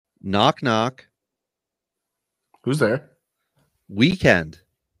Knock, knock. Who's there? Weekend.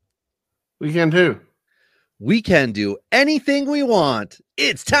 Weekend who? We can do anything we want.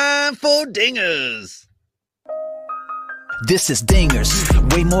 It's time for Dingers. This is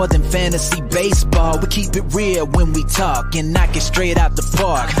Dingers, way more than fantasy baseball. We keep it real when we talk and knock it straight out the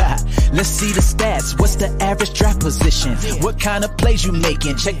park. Let's see the stats. What's the average draft position? What kind of plays you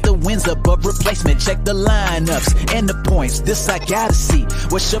making? Check the wins above replacement. Check the lineups and the points. This I gotta see.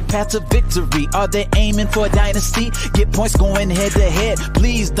 What's your path to victory? Are they aiming for a dynasty? Get points going head to head.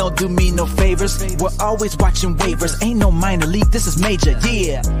 Please don't do me no favors. We're always watching waivers. Ain't no minor league. This is major.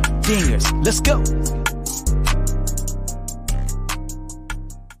 Yeah, Dingers. Let's go.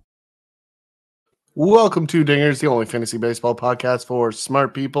 Welcome to Dingers, the only fantasy baseball podcast for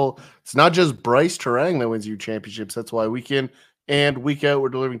smart people. It's not just Bryce Terang that wins you championships. That's why week in and week out, we're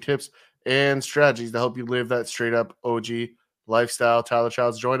delivering tips and strategies to help you live that straight up OG lifestyle. Tyler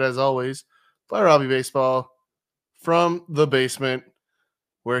Childs joined as always by Robbie Baseball from the basement,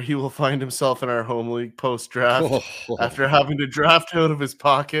 where he will find himself in our home league post draft after having to draft out of his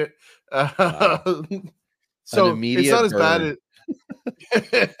pocket. So it's not as bad as.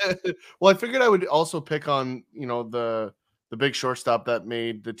 Well, I figured I would also pick on, the big shortstop that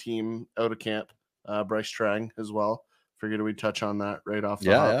made the team out of camp, Bryce Terang as well. Figured we'd touch on that right off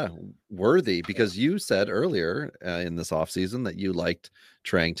the hop. Yeah, worthy, because you said earlier in this offseason that you liked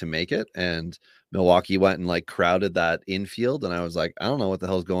Terang to make it, and Milwaukee went and crowded that infield, and I was like, I don't know what the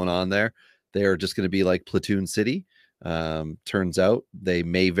hell's going on there. They're just going to be like Platoon City. Turns out they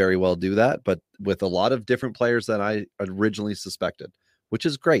may very well do that, but with a lot of different players than I originally suspected, which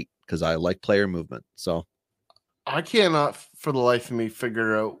is great because I like player movement. So I cannot for the life of me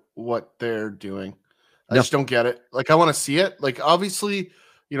figure out what they're doing. I just don't get it. I want to see it. Obviously,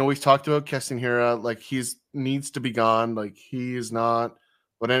 we've talked about Keston Hiura. He needs to be gone. He is not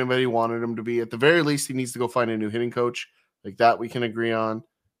what anybody wanted him to be. At the very least, he needs to go find a new hitting coach. That we can agree on.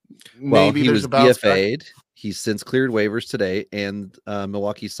 Maybe he was DFA'd. He's since cleared waivers today, and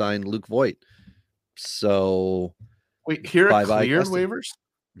Milwaukee signed Luke Voit. So wait, here cleared waivers?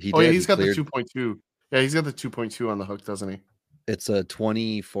 He's got the 2.2. Yeah, he's got the 2.2 on the hook, doesn't he? It's a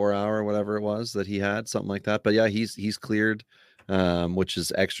 24-hour, whatever it was that he had, something like that. But yeah, he's cleared, which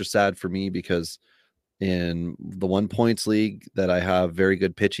is extra sad for me because in the 1 points league that I have very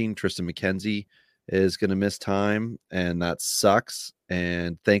good pitching, Tristan McKenzie is going to miss time, and that sucks.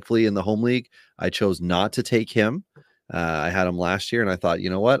 And thankfully in the home league, I chose not to take him. I had him last year, and I thought, you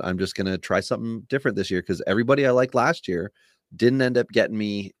know what? I'm just going to try something different this year because everybody I liked last year didn't end up getting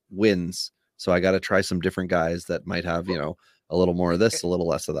me wins. So I got to try some different guys that might have, a little more of this, a little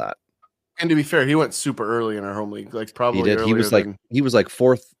less of that. And to be fair, he went super early in our home league. Probably he did. He was like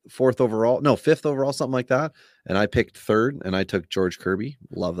fourth overall, no, fifth overall, something like that. And I picked third, and I took George Kirby.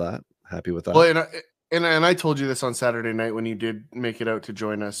 Love that. Happy with that. Well, and I told you this on Saturday night when you did make it out to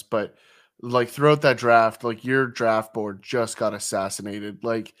join us, but throughout that draft, your draft board just got assassinated.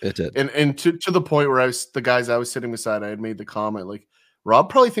 It did. And to the point where the guys I was sitting beside, I had made the comment, Rob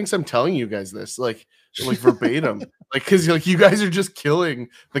probably thinks I'm telling you guys this, verbatim, because you guys are just killing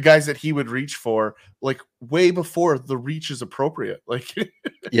the guys that he would reach for, way before the reach is appropriate.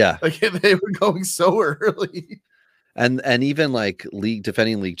 Yeah, they were going so early. And even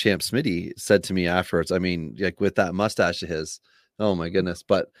defending league champ Smitty said to me afterwards, I mean, with that mustache of his, oh my goodness.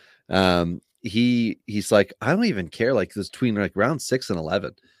 But he's like, I don't even care. This between round 6 and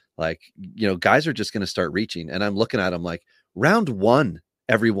 11, guys are just going to start reaching. And I'm looking at him round 1,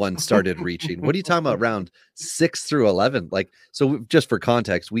 everyone started reaching. What are you talking about? Round 6 through 11. So just for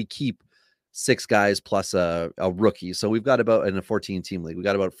context, we keep 6 guys plus a rookie. So we've got about, in a 14 team league, we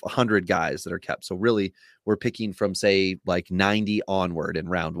got about 100 guys that are kept. So really we're picking from say 90 onward in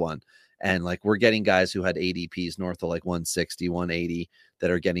round 1. And we're getting guys who had ADPs north of 160, 180 that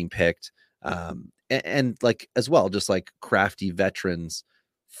are getting picked. And as well, just crafty veterans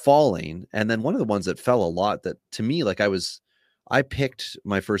falling. And then one of the ones that fell a lot that to me, I picked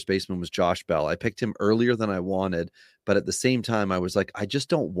my first baseman was Josh Bell. I picked him earlier than I wanted, but at the same time, I was I just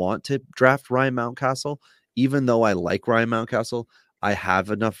don't want to draft Ryan Mountcastle, even though I like Ryan Mountcastle. I have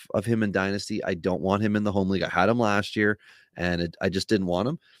enough of him in Dynasty. I don't want him in the home league. I had him last year, and I just didn't want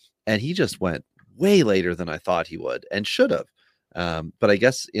him. And he just went way later than I thought he would and should have. But I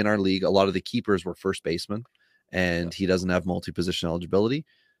guess in our league, a lot of the keepers were first baseman, and he doesn't have multi-position eligibility.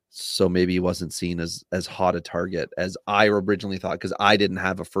 So maybe he wasn't seen as hot a target as I originally thought because I didn't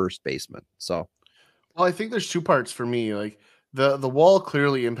have a first baseman. So, well, I think there's 2 parts for me. The wall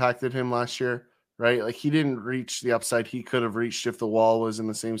clearly impacted him last year, right? He didn't reach the upside he could have reached if the wall was in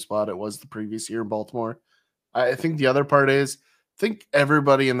the same spot it was the previous year in Baltimore. I think the other part is think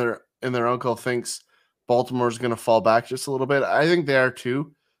everybody and their uncle thinks Baltimore's going to fall back just a little bit. I think they are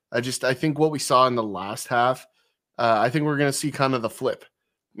too. I think what we saw in the last half, I think we're going to see kind of the flip.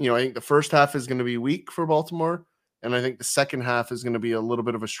 I think the first half is going to be weak for Baltimore, and I think the second half is going to be a little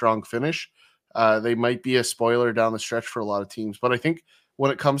bit of a strong finish. They might be a spoiler down the stretch for a lot of teams, but I think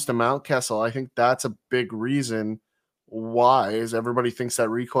when it comes to Mountcastle, I think that's a big reason why is everybody thinks that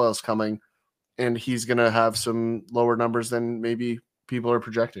recoil is coming, and he's going to have some lower numbers than maybe people are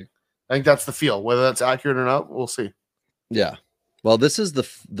projecting. I think that's the feel. Whether that's accurate or not, we'll see. Yeah. Well, this is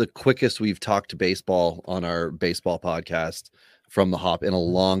the quickest we've talked baseball on our baseball podcast from the hop in a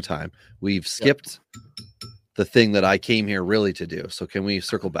long time. We've skipped the thing that I came here really to do. So can we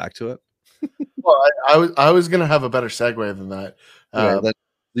circle back to it? Well, I was going to have a better segue than that.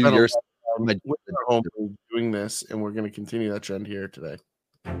 You're home doing this, and we're going to continue that trend here today.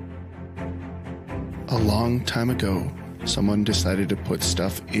 A long time ago, someone decided to put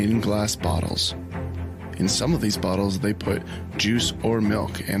stuff in glass bottles. In some of these bottles, they put juice or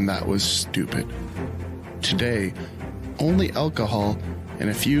milk, and that was stupid. Today, only alcohol and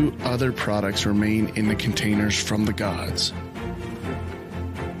a few other products remain in the containers from the gods.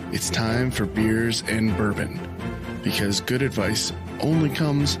 It's time for beers and bourbon, because good advice only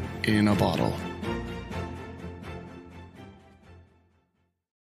comes in a bottle.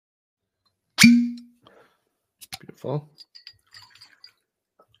 Beautiful.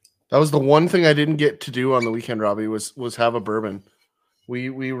 That was the one thing I didn't get to do on the weekend, Robbie, was have a bourbon. We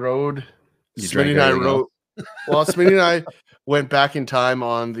rode. Smitty and I rode. Well, Smitty and I went back in time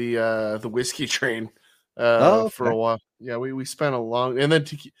on the whiskey train for a while. Yeah, we spent a long, and then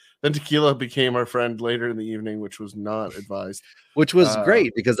tequila became our friend later in the evening, which was not advised. Which was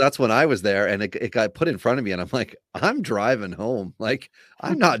great because that's when I was there, and it got put in front of me, and I'm like, I'm driving home. Like,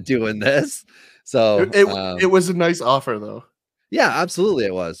 I'm not doing this. So it was a nice offer, though. Yeah, absolutely.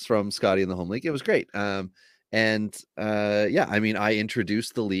 It was from Scotty in the home league. It was great. I mean, I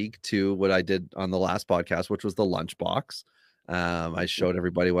introduced the league to what I did on the last podcast, which was the lunchbox. I showed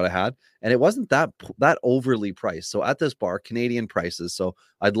everybody what I had, and it wasn't that overly priced. So at this bar, Canadian prices. So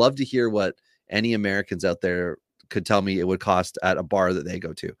I'd love to hear what any Americans out there could tell me it would cost at a bar that they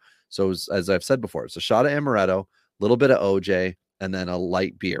go to. So as I've said before, it's a shot of amaretto, a little bit of OJ, and then a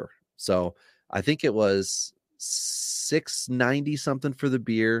light beer. So I think it was $6.90 something for the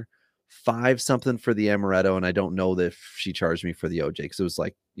beer, $5 something for the amaretto, and I don't know if she charged me for the OJ because it was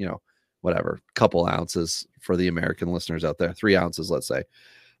like, whatever, couple ounces for the American listeners out there, 3 ounces, let's say.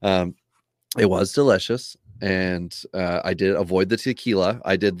 It was delicious, and I did avoid the tequila.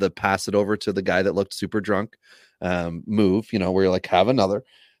 I did the pass it over to the guy that looked super drunk move, where you're like, have another,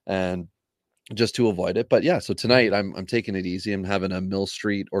 and just to avoid it. But yeah, so tonight I'm taking it easy. I'm having a Mill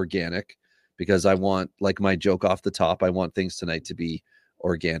Street organic because I want, like my joke off the top, I want things tonight to be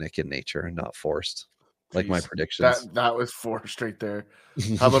organic in nature and not forced. Like my predictions. That was forced right there.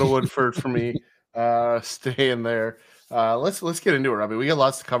 How about a Woodford for me? Stay in there. Let's get into it, Robbie. We got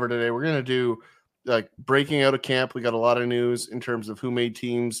lots to cover today. We're gonna do like breaking out of camp. We got a lot of news in terms of who made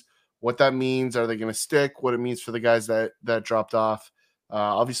teams, what that means. Are they gonna stick? What it means for the guys that dropped off.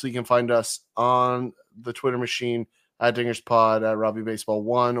 Obviously, you can find us on the Twitter machine at DingersPod, at Robbie Baseball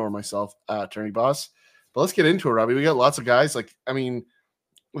 1, or myself at Attorney Boss. But let's get into it, Robbie. We got lots of guys.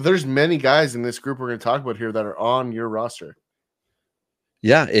 There's many guys in this group we're going to talk about here that are on your roster.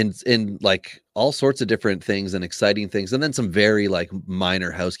 Yeah, in like all sorts of different things and exciting things, and then some very like minor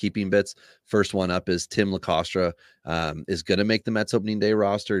housekeeping bits. First one up is Tim LaCostra is going to make the Mets opening day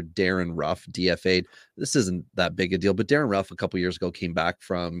roster. Darren Ruff DFA'd. This isn't that big a deal, but Darren Ruff a couple years ago came back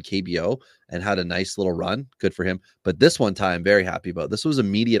from KBO and had a nice little run. Good for him. But this one time, very happy about. This was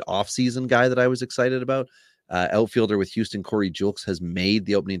immediate offseason guy that I was excited about. Outfielder with Houston, Corey Julks has made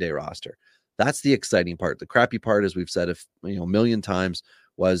the opening day roster. That's the exciting part. The crappy part, as we've said a million times,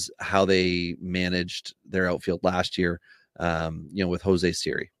 was how they managed their outfield last year, with Jose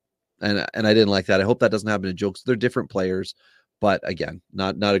Siri. And I didn't like that. I hope that doesn't happen to Julks. They're different players, but again,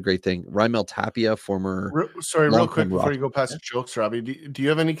 not a great thing. Raimel Tapia, former... real quick before you go past Julks, Robbie, do you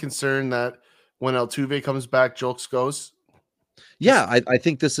have any concern that when Altuve comes back, Julks goes? Yeah, I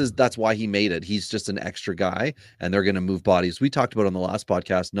think that's why he made it. He's just an extra guy, and they're going to move bodies. We talked about on the last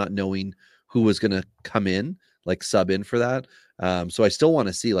podcast, not knowing who was going to come in, like sub in for that. So I still want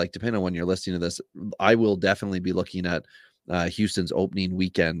to see, like, depending on when you're listening to this, I will definitely be looking at Houston's opening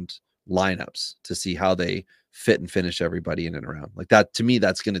weekend lineups to see how they fit and finish everybody in and around. Like that, to me,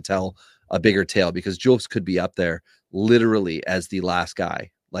 that's going to tell a bigger tale because Julks could be up there literally as the last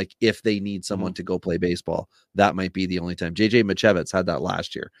guy. Like if they need someone to go play baseball, that might be the only time. JJ Machevitz had that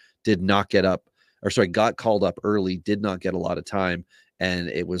last year, did not get up got called up early, did not get a lot of time. And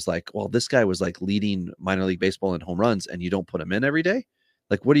it was like, well, this guy was like leading minor league baseball in home runs, and you don't put him in every day.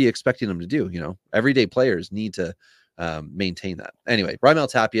 Like, what are you expecting him to do? Everyday players need to maintain that. Anyway, Raimel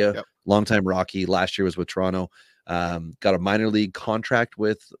Tapia, Yep. longtime Rocky, last year was with Toronto, got a minor league contract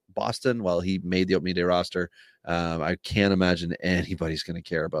with Boston while he made the opening day roster. I can't imagine anybody's going to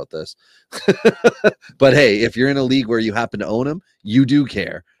care about this. But hey, if you're in a league where you happen to own him, you do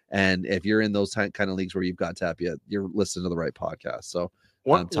care. And if you're in those kind of leagues where you've got Tapia, you're listening to the right podcast. So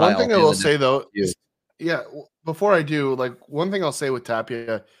one thing I will say though, before I do, like, one thing I'll say with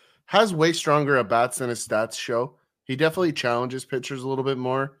Tapia, has way stronger at bats than his stats show. He definitely challenges pitchers a little bit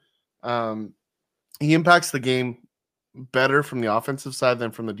more. He impacts the game better from the offensive side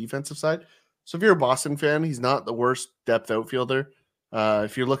than from the defensive side. So if you're a Boston fan, he's not the worst depth outfielder.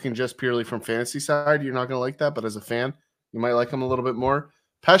 If you're looking just purely from fantasy side, you're not going to like that. But as a fan, you might like him a little bit more.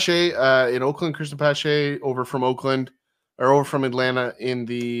 Pache in Oakland, Christian Pache over from Atlanta in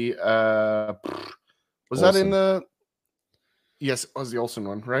the was Olsen. that in the yes, it was the Olsen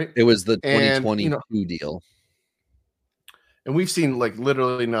one, right? It was the 2022 deal. And we've seen like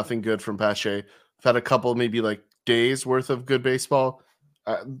literally nothing good from Pache. I've had a couple maybe like days worth of good baseball.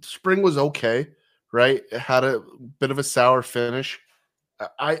 Spring was okay, right? It had a bit of a sour finish.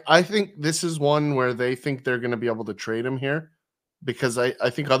 I think this is one where they think they're going to be able to trade him here, because I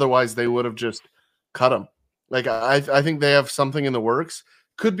think otherwise they would have just cut him. Like, I think they have something in the works.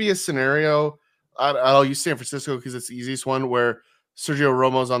 Could be a scenario. I'll use San Francisco because it's the easiest one, where Sergio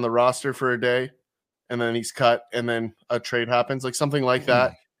Romo's on the roster for a day and then he's cut and then a trade happens, like something like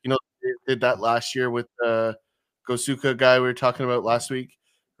that. They did that last year with the Gosuka guy we were talking about last week,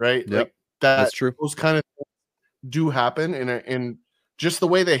 right? Yep, like that's true. Those kind of things do happen, and just the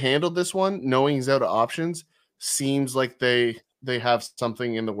way they handled this one, knowing he's out of options, seems like they have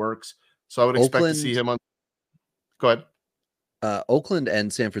something in the works. So I would expect to see him on. Go ahead. Oakland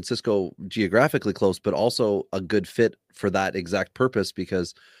and San Francisco geographically close, but also a good fit for that exact purpose,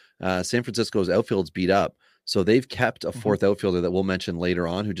 because San Francisco's outfield's beat up. So they've kept a fourth outfielder that we'll mention later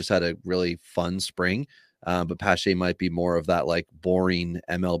on, who just had a really fun spring. But Pache might be more of that like boring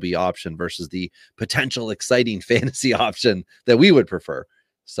MLB option versus the potential exciting fantasy option that we would prefer.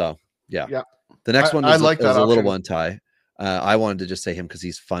 So yeah. The next one is a little one, Ty. I wanted to just say him because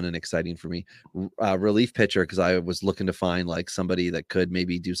he's fun and exciting for me. Relief pitcher, because I was looking to find like somebody that could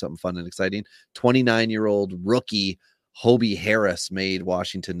maybe do something fun and exciting. 29-year-old rookie Hobie Harris made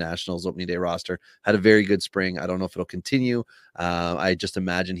Washington Nationals opening day roster. Had a very good spring. I don't know if it'll continue. I just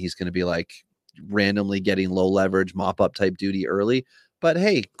imagine he's going to be like randomly getting low leverage mop up type duty early. But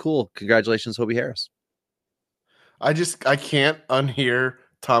hey, cool. Congratulations, Hobie Harris. I can't unhear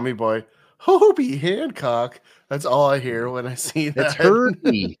Tommy Boy. Hobie Hancock. That's all I hear when I see that. It's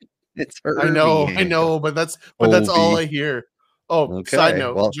Herbie. It's Herbie. I know, but that's all I hear. Oh, okay. Side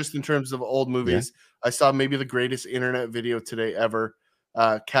note, just in terms of old movies, I saw maybe the greatest internet video today ever.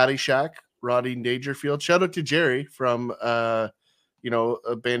 Caddyshack, Rodney Dangerfield. Shout out to Jerry from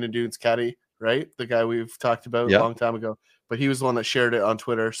Abandoned Dunes Caddy, right? The guy we've talked about a long time ago. But he was the one that shared it on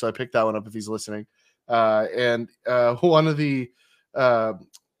Twitter, so I picked that one up if he's listening. And one of the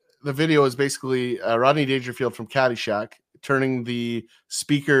video is basically Rodney Dangerfield from Caddyshack turning the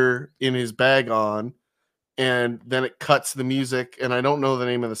speaker in his bag on, and then it cuts the music, and I don't know the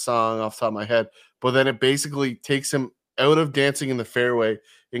name of the song off the top of my head, but then it basically takes him out of Dancing in the Fairway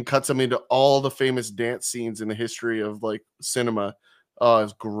and cuts him into all the famous dance scenes in the history of like cinema. Oh,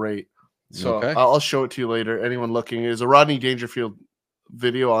 it's great. So I'll show it to you later. Anyone looking, is a Rodney Dangerfield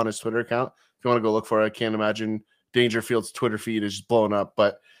video on his Twitter account. If you want to go look for it, I can't imagine Dangerfield's Twitter feed is just blowing up,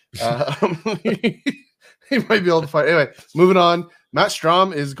 but he might be able to find. Anyway, moving on. Matt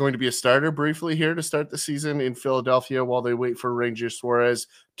Strom is going to be a starter briefly here to start the season in Philadelphia while they wait for Ranger Suarez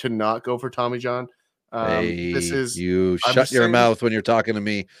to not go for Tommy John. You shut your mouth when you're talking to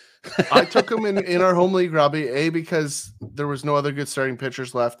me. I took him in our home league, Robbie, because there was no other good starting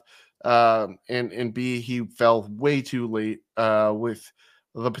pitchers left. And B, he fell way too late with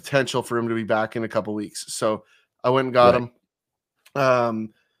the potential for him to be back in a couple weeks. So I went and got him.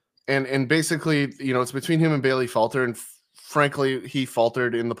 And basically, it's between him and Bailey Falter, and frankly, he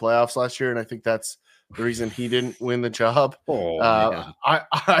faltered in the playoffs last year, and I think that's the reason he didn't win the job.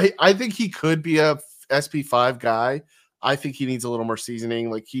 I think he could be a SP5 guy. I think he needs a little more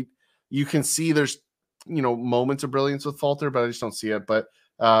seasoning. Like you can see there's moments of brilliance with Falter, but I just don't see it. But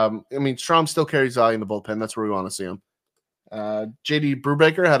Strom still carries value in the bullpen. That's where we want to see him. JD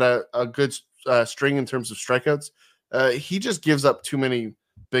Brubaker had a good string in terms of strikeouts. He just gives up too many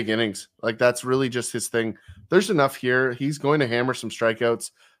big innings. Like that's really just his thing. There's enough here. He's going to hammer some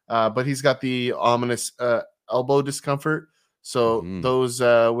strikeouts. but he's got the ominous elbow discomfort. So those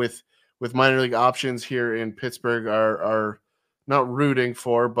with minor league options here in Pittsburgh are not rooting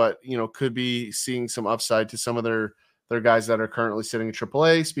for, but could be seeing some upside to some of their guys that are currently sitting in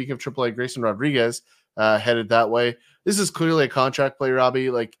AAA. Speaking of AAA, Grayson Rodriguez headed that way. This is clearly a contract play, Robbie.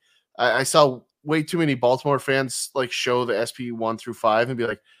 Like I saw way too many Baltimore fans like show the SP 1 through 5 and be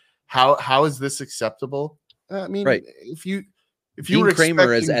like, how is this acceptable? I mean, right. If you Dean were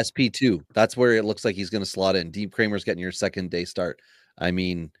Kramer is SP2, that's where it looks like he's going to slot in. Dean Kramer's getting your second day start. I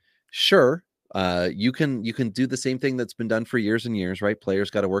mean, sure. You can do the same thing that's been done for years and years, right? Players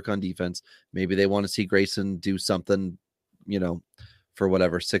got to work on defense. Maybe they want to see Grayson do something, for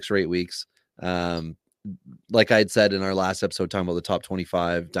whatever, 6 or 8 weeks. Like I had said in our last episode, talking about the top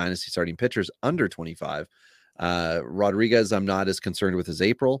 25 dynasty starting pitchers under 25, Rodriguez, I'm not as concerned with his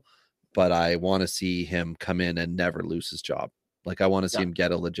April, but I want to see him come in and never lose his job. Like I want to see him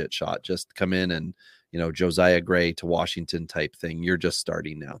get a legit shot, just come in and, Josiah Gray to Washington type thing. You're just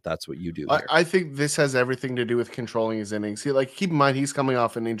starting now. That's what you do. I think this has everything to do with controlling his innings. Keep in mind, he's coming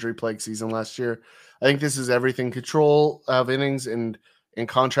off an injury plagued season last year. I think this is everything: control of innings and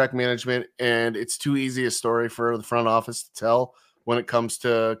contract management. And it's too easy a story for the front office to tell when it comes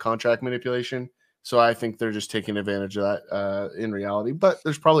to contract manipulation. So I think they're just taking advantage of that in reality. But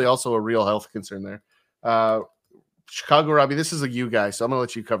there's probably also a real health concern there. Chicago, Robbie, this is a you guy, so I'm going to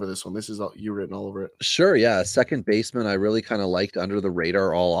let you cover this one. This is you written all over it. Sure, yeah. Second baseman I really kind of liked under the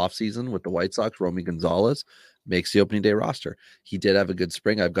radar all offseason with the White Sox, Romy Gonzalez, makes the opening day roster. He did have a good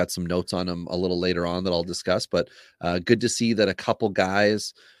spring. I've got some notes on him a little later on that I'll discuss, but good to see that a couple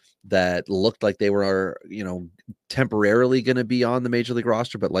guys that looked like they were, temporarily going to be on the major league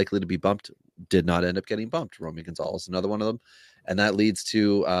roster, but likely to be bumped, did not end up getting bumped. Romy Gonzalez, another one of them. And that leads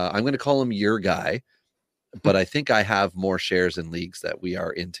to, I'm going to call him your guy, but I think I have more shares in leagues that we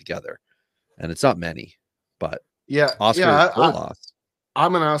are in together, and it's not many, but Oscar Colas.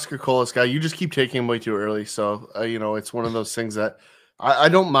 I'm an Oscar Colas guy. You just keep taking him way too early. So, it's one of those things that I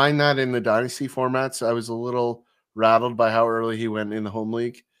don't mind that in the dynasty formats. I was a little rattled by how early he went in the home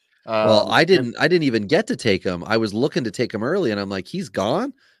league. Well, I didn't even get to take him. I was looking to take him early and I'm like, he's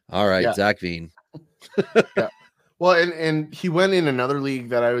gone. All right. Zach Veen. Yeah. Well, and he went in another league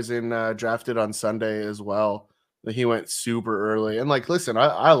that I was in, drafted on Sunday as well. He went super early. And listen,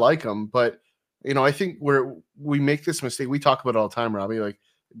 I like him, but I think we make this mistake. We talk about it all the time, Robbie,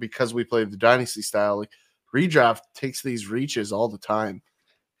 because we play the dynasty style, redraft takes these reaches all the time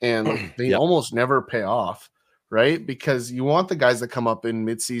and they almost never pay off, right? Because you want the guys that come up in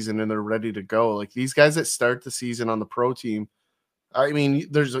midseason and they're ready to go. These guys that start the season on the pro team, I mean,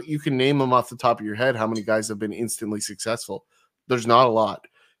 you can name them off the top of your head how many guys have been instantly successful. There's not a lot.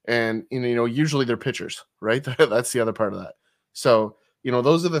 And, usually they're pitchers, right? That's the other part of that. So,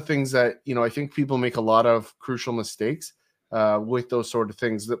 those are the things that, I think people make a lot of crucial mistakes with those sort of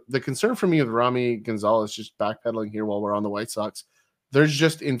things. The concern for me with Romy Gonzalez, just backpedaling here while we're on the White Sox, there's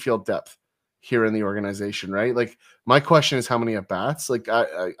just infield depth here in the organization, right? My question is how many at-bats?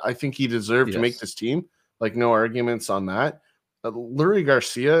 I think he deserved to make this team. No arguments on that. Lurie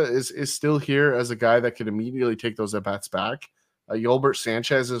Garcia is still here as a guy that could immediately take those at-bats back. Yolbert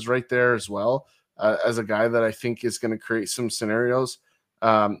Sanchez is right there as well as a guy that I think is going to create some scenarios.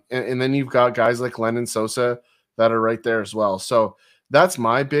 And then you've got guys like Lennon Sosa that are right there as well. So that's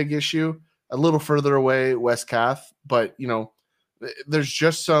my big issue. A little further away, Wes Kath, but there's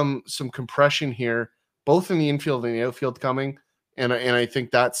just some compression here, both in the infield and the outfield coming. And I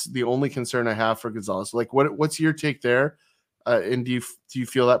think that's the only concern I have for Gonzalez. What's your take there? And do you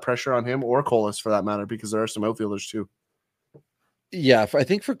feel that pressure on him or Colas for that matter? Because there are some outfielders too. Yeah, I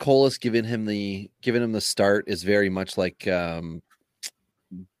think for Colas, giving him the start is very much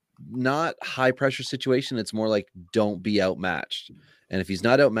not high pressure situation. It's more don't be outmatched. And if he's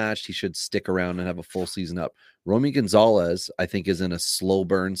not outmatched, he should stick around and have a full season up. Romy Gonzalez, I think, is in a slow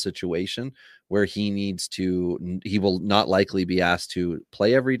burn situation where he will not likely be asked to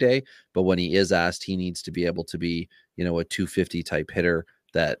play every day, but when he is asked, he needs to be able to be, a 250 type hitter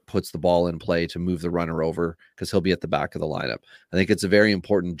that puts the ball in play to move the runner over, because he'll be at the back of the lineup. I think it's a very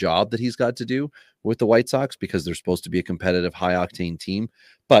important job that he's got to do with the White Sox because they're supposed to be a competitive, high octane team.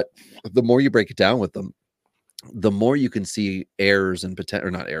 But the more you break it down with them, the more you can see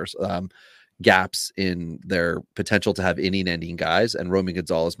gaps in their potential to have inning-ending guys. And Romy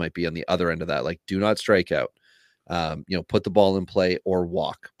Gonzalez might be on the other end of that. Do not strike out, put the ball in play or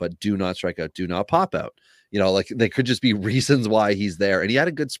walk, but do not strike out, do not pop out. They could just be reasons why he's there. And he had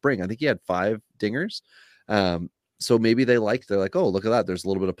a good spring. I think he had 5 dingers. So maybe they're like, oh, look at that. There's a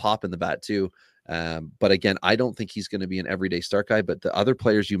little bit of pop in the bat too. But again, I don't think he's going to be an everyday start guy. But the other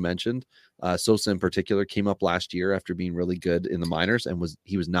players you mentioned, Sosa in particular, came up last year after being really good in the minors, and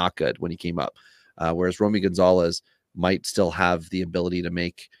he was not good when he came up. Whereas Romy Gonzalez might still have the ability to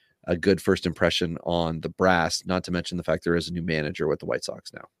make a good first impression on the brass, not to mention the fact there is a new manager with the White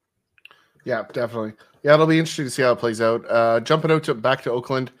Sox now. Yeah, definitely. Yeah, it'll be interesting to see how it plays out. Jumping back to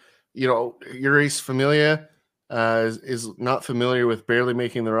Oakland, Urias Familia is not familiar with barely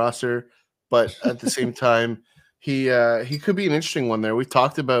making the roster, but at the same time, he could be an interesting one there. We've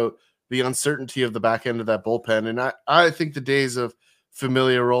talked about the uncertainty of the back end of that bullpen, and I think the days of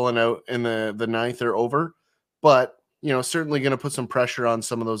Familia rolling out in the ninth are over, but certainly going to put some pressure on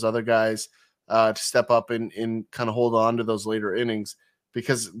some of those other guys to step up and kind of hold on to those later innings,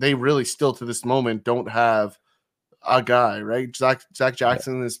 because they really still to this moment don't have a guy, right? Zach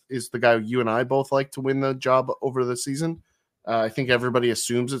Jackson is the guy you and I both like to win the job over the season. I think everybody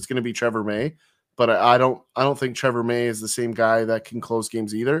assumes it's going to be Trevor May, but I don't think Trevor May is the same guy that can close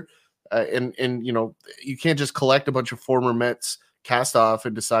games either. And you can't just collect a bunch of former Mets cast off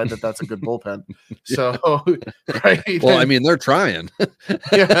and decide that that's a good bullpen. So, right. Well, I mean, they're trying.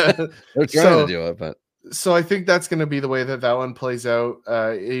 Yeah, they're trying to do it, but. So I think that's going to be the way that one plays out.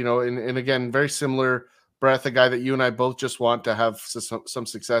 And again, very similar breath. A guy that you and I both just want to have some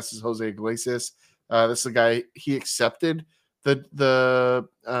success is Jose Iglesias. This is a guy, he accepted the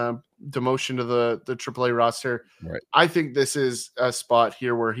demotion to the AAA roster. Right. I think this is a spot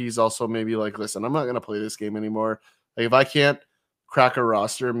here where he's also maybe like, listen, I'm not going to play this game anymore. Like, if I can't crack a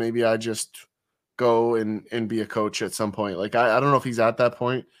roster, maybe I just go and be a coach at some point. Like, I don't know if he's at that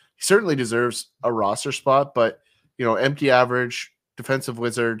point. He certainly deserves a roster spot, but empty average, defensive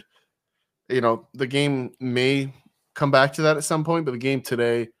wizard. The game may come back to that at some point, but the game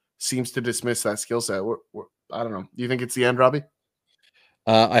today seems to dismiss that skill set. I don't know. Do you think it's the end, Robbie?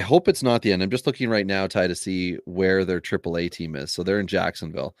 I hope it's not the end. I'm just looking right now, Ty, to see where their AAA team is. So they're in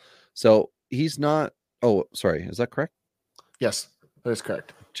Jacksonville. So he's not. Oh, sorry. Is that correct? Yes, that is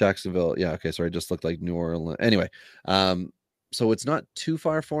correct. Jacksonville. Yeah. Okay. Sorry. It just looked like New Orleans. Anyway. So it's not too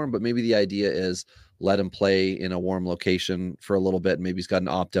far for him, but maybe the idea is let him play in a warm location for a little bit. Maybe he's got an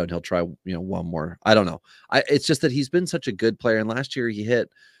opt out and he'll try, one more. I don't know. It's just that he's been such a good player. And last year he hit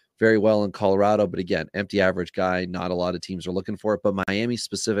very well in Colorado, but again, empty average guy. Not a lot of teams are looking for it, but Miami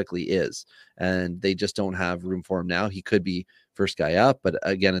specifically is, and they just don't have room for him now. He could be first guy up, but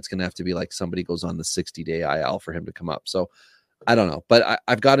again, it's going to have to be like somebody goes on the 60-day IL for him to come up. So I don't know, but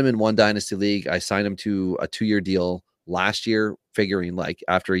I've got him in one dynasty league. I signed him to a 2-year deal last year, figuring like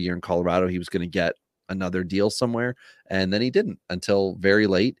after a year in Colorado, he was going to get another deal somewhere. And then he didn't until very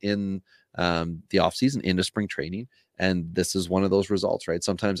late in the offseason into spring training. And this is one of those results, right?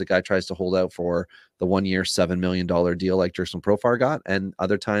 Sometimes a guy tries to hold out for the 1 year, $7 million deal like Jerson Profar got. And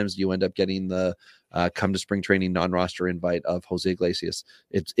other times you end up getting the come to spring training non-roster invite of Jose Iglesias.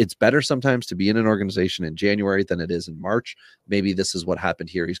 It's better sometimes to be in an organization in January than it is in March. Maybe this is what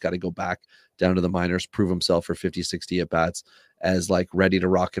happened here. He's got to go back down to the minors, prove himself for 50, 60 at bats as like ready to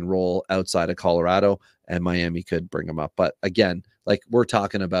rock and roll outside of Colorado, and Miami could bring him up. But again, like we're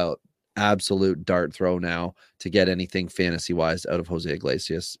talking about absolute dart throw now to get anything fantasy wise out of Jose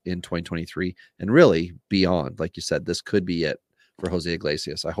Iglesias in 2023 and really beyond. Like you said, this could be it for Jose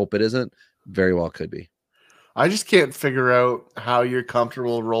Iglesias. I hope it isn't. Very well could be. I just can't figure out how you're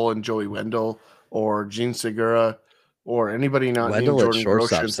comfortable rolling Joey Wendell or Gene Segura or anybody not named Jordan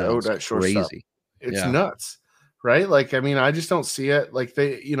Groshans out at shortstop. Crazy. It's nuts, right? Like, I mean, I just don't see it. Like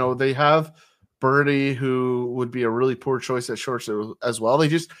they have Birdie, who would be a really poor choice at shortstop as well.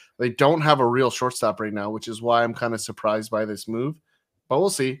 They don't have a real shortstop right now, which is why I'm kind of surprised by this move. But we'll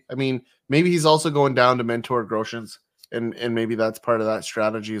see. I mean, maybe he's also going down to mentor Groshans, and maybe that's part of that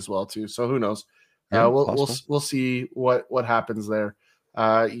strategy as well too. So who knows? Yeah, we'll see what happens there.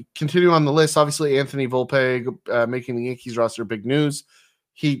 Continue on the list. Obviously, Anthony Volpe making the Yankees roster, big news.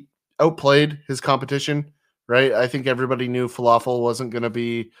 He outplayed his competition, right? I think everybody knew Falafel wasn't going to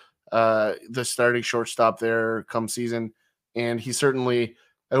be the starting shortstop there come season, and he certainly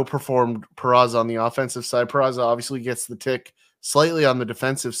outperformed Peraza on the offensive side. Peraza obviously gets the tick slightly on the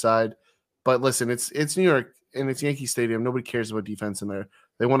defensive side, but listen, it's New York and it's Yankee Stadium. Nobody cares about defense in there.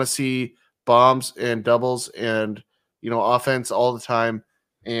 They want to see bombs and doubles and offense all the time,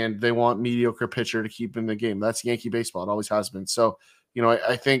 and they want mediocre pitcher to keep in the game. That's Yankee baseball. It always has been. So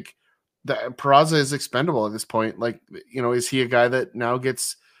I think that Peraza is expendable at this point. Like, is he a guy that now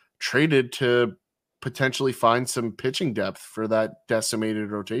gets traded to potentially find some pitching depth for that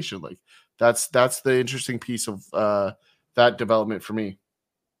decimated rotation? Like, that's the interesting piece of that development for me.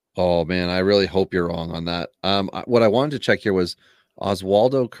 Oh man, I really hope you're wrong on that. What I wanted to check here was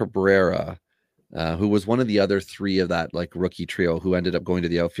Oswaldo Cabrera who was one of the other three of that like rookie trio who ended up going to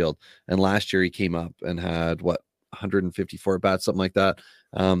the outfield. And last year he came up and had 154 bats, something like that.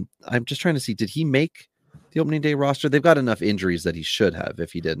 I'm just trying to see, did he make the opening day roster? They've got enough injuries that he should have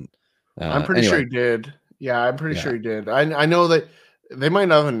if he didn't. I'm pretty sure he did. Yeah, I'm pretty sure he did. I know that they might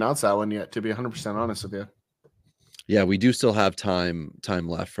not have announced that one yet, to be 100% honest with you. Yeah, we do still have time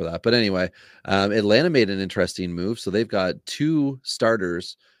left for that. But anyway, Atlanta made an interesting move. So they've got two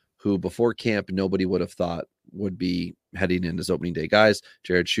starters who before camp nobody would have thought would be heading in as opening day guys,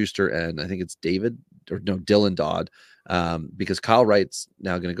 Jared Schuster and I think it's Dylan Dodd, because Kyle Wright's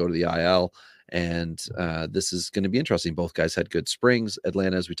now going to go to the IL. And this is going to be interesting. Both guys had good springs.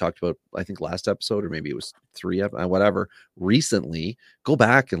 Atlanta, as we talked about, I think last episode, or maybe it was whatever, recently, go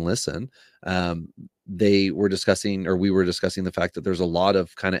back and listen. We were discussing the fact that there's a lot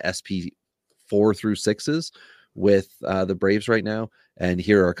of kind of SP 4 through 6s with the Braves right now. And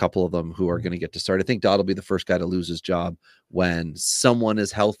here are a couple of them who are going to get to start. I think Dodd will be the first guy to lose his job when someone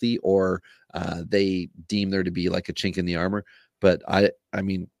is healthy or they deem there to be like a chink in the armor. But I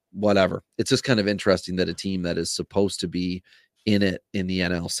mean, whatever. It's just kind of interesting that a team that is supposed to be in it in the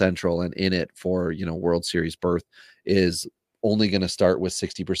NL Central and in it for, World Series berth is only going to start with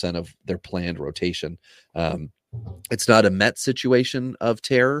 60% of their planned rotation. It's not a Mets situation of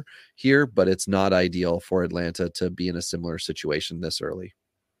terror here, but it's not ideal for Atlanta to be in a similar situation this early.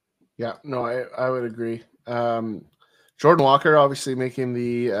 Yeah, no, I would agree. Jordan Walker obviously making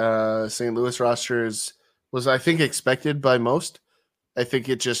the St. Louis rosters was, I think, expected by most. I think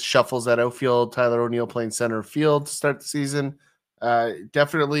it just shuffles that outfield. Tyler O'Neill playing center field to start the season.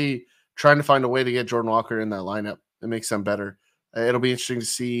 Definitely trying to find a way to get Jordan Walker in that lineup and make them better. It'll be interesting to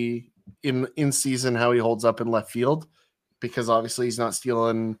see in season how he holds up in left field, because obviously he's not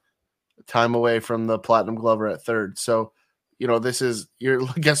stealing time away from the Platinum Glover at third. So,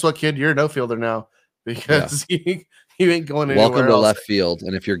 guess what, kid? You're an outfielder now, because you ain't going anywhere. Welcome to left field,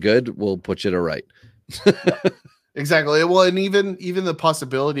 and if you're good, we'll put you to right. Exactly. Well, and even the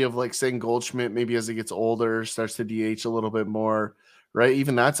possibility of like saying Goldschmidt maybe as he gets older starts to DH a little bit more, right?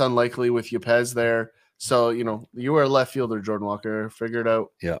 Even that's unlikely with Yepez there. So, you are a left fielder, Jordan Walker. Figure it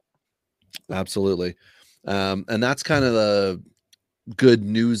out. Yeah, absolutely. And that's kind of the good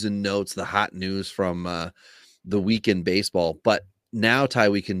news and notes, the hot news from the week in baseball. But now, Ty,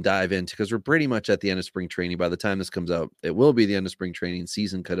 we can dive into, because we're pretty much at the end of spring training. By the time this comes out, it will be the end of spring training.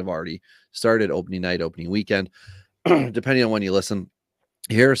 Season could have already started, opening night, opening weekend, depending on when you listen.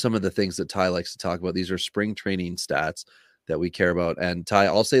 Here are some of the things that Ty likes to talk about. These are spring training stats that we care about. And Ty,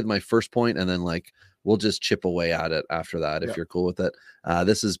 I'll say my first point, and then we'll just chip away at it after that, if you're cool with it.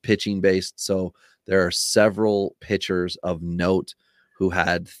 This is pitching based. So there are several pitchers of note who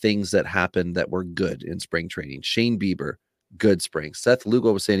had things that happened that were good in spring training. Shane Bieber, good spring. Seth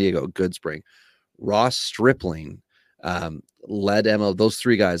Lugo with San Diego, good spring. Ross Stripling led MLB. Those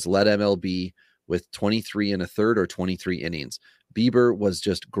three guys led MLB with 23 and a third or 23 innings. Bieber was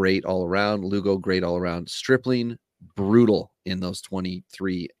just great all around. Lugo, great all around. Stripling, brutal in those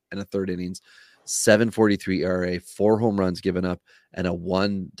 23 and a third innings. 7.43 ERA, 4 home runs given up, and a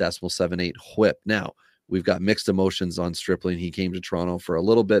 1.78 whip. Now, we've got mixed emotions on Stripling. He came to Toronto for a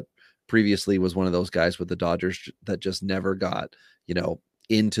little bit. Previously was one of those guys with the Dodgers that just never got,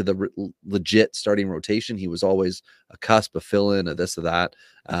 into the legit starting rotation. He was always a cusp, a fill-in, a this or that.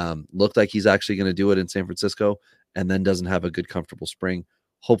 Looked like he's actually going to do it in San Francisco, and then doesn't have a good, comfortable spring.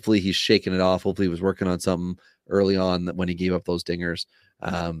 Hopefully he's shaking it off. Hopefully he was working on something early on when he gave up those dingers.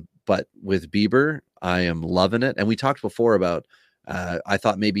 But with Bieber, I am loving it. And we talked before about, I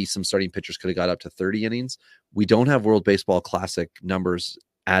thought maybe some starting pitchers could have got up to 30 innings. We don't have World Baseball Classic numbers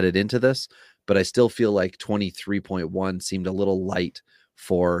added into this, but I still feel like 23.1 seemed a little light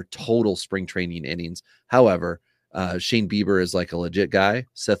for total spring training innings. However, Shane Bieber is like a legit guy.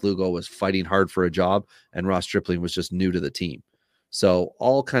 Seth Lugo was fighting hard for a job, and Ross Stripling was just new to the team. So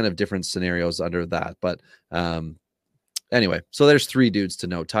all kind of different scenarios under that. But anyway, so there's 3 dudes to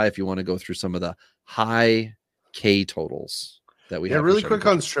know. Ty, if you want to go through some of the high K totals that we have. Really quick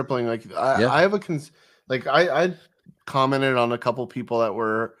on Stripling. I have I commented on a couple people that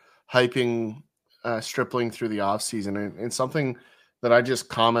were hyping Stripling through the offseason, and something that I just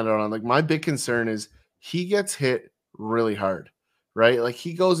commented on. My big concern is he gets hit really hard, right?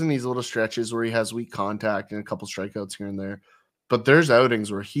 He goes in these little stretches where he has weak contact and a couple strikeouts here and there, but there's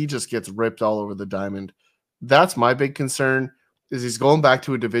outings where he just gets ripped all over the diamond. That's my big concern, is he's going back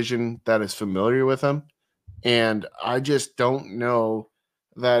to a division that is familiar with him, and I just don't know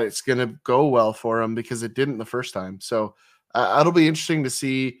that it's going to go well for him, because it didn't the first time. So it'll be interesting to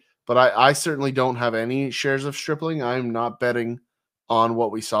see, but I certainly don't have any shares of Stripling. I'm not betting on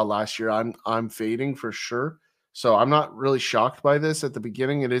what we saw last year. I'm fading for sure. So I'm not really shocked by this at the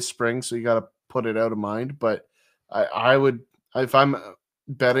beginning. It is spring, so you got to put it out of mind. But I would, if I'm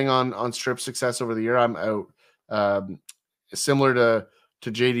betting on strip success over the year, I'm out. Similar to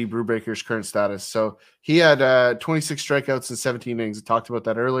JD Brubaker's current status. So he had 26 strikeouts in 17 innings. I talked about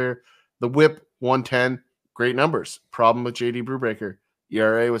that earlier. The whip 110, great numbers. Problem with JD Brubaker,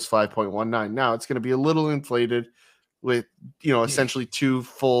 ERA was 5.19. Now it's going to be a little inflated with, essentially 2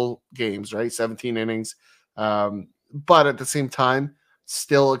 full games, right? 17 innings. But at the same time,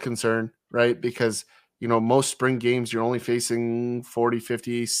 still a concern, right? Because, most spring games, you're only facing 40,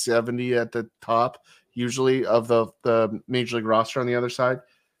 50, 70 at the top, usually, of the Major League roster on the other side.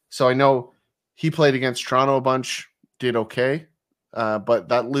 So I know he played against Toronto a bunch, did okay. But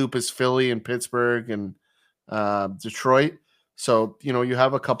that loop is Philly and Pittsburgh and Detroit. So, you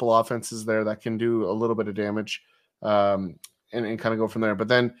have a couple offenses there that can do a little bit of damage and kind of go from there. But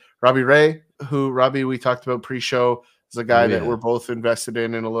then Robbie Ray, Robbie, we talked about pre-show, is a guy that we're both invested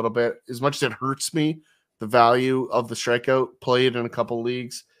in a little bit. As much as it hurts me, the value of the strikeout, played in a couple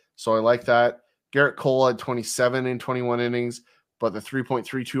leagues. So I like that. Garrett Cole had 27 in 21 innings, but the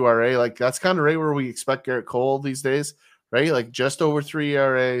 3.32 RA, like that's kind of right where we expect Garrett Cole these days, right? Like just over 3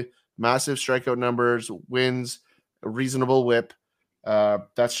 ERA, massive strikeout numbers, wins, a reasonable whip.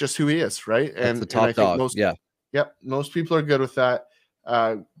 That's just who he is, right? That's the top dog. Most people are good with that.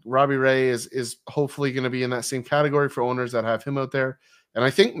 Robbie Ray is hopefully going to be in that same category for owners that have him out there. And I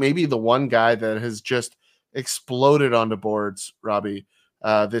think maybe the one guy that has just exploded onto boards, Robbie,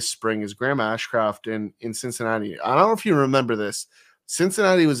 this spring is Graham Ashcraft in Cincinnati. I don't know if you remember this.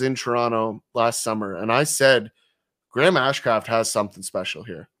 Cincinnati was in Toronto last summer, and I said Graham Ashcraft has something special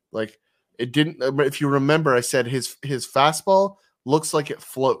here. Like it didn't. If you remember, I said his fastball looks like it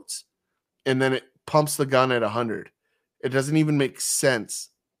floats, and then it pumps the gun at 100. It doesn't even make sense.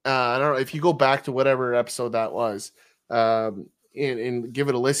 I don't know if you go back to whatever episode that was, and give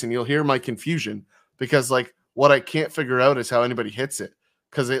it a listen. You'll hear my confusion because like what I can't figure out is how anybody hits it.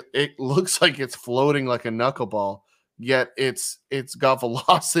 Because it looks like it's floating like a knuckleball, yet it's got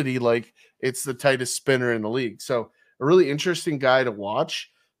velocity like it's the tightest spinner in the league. So a really interesting guy to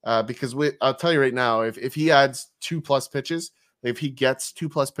watch because I'll tell you right now, if he adds 2+ pitches, if he gets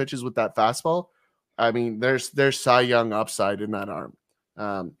 2+ pitches with that fastball, I mean, there's Cy Young upside in that arm.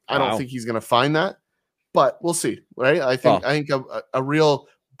 I don't think he's going to find that, but we'll see, right? I think a real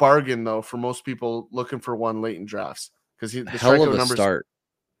bargain though for most people looking for one late in drafts because the hell of a start.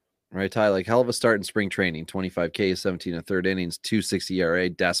 Right, Ty, like hell of a start in spring training, 25 Ks, 17 and third innings, 2.60 ERA,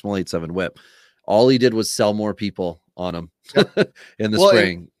 decimal 87 whip. All he did was sell more people on him in the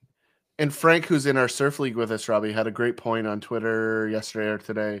spring. And Frank, who's in our surf league with us, Robbie, had a great point on Twitter yesterday or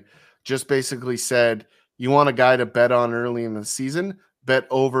today. Just basically said, you want a guy to bet on early in the season, bet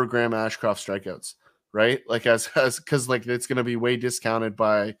over Graham Ashcraft strikeouts, right? Like because like it's going to be way discounted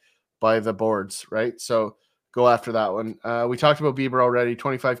by the boards, right? So go after that one. We talked about Bieber already,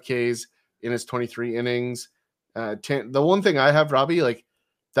 25 Ks in his 23 innings. The one thing I have, Robbie, like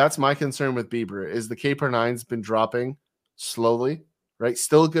that's my concern with Bieber is the K per 9's been dropping slowly, right?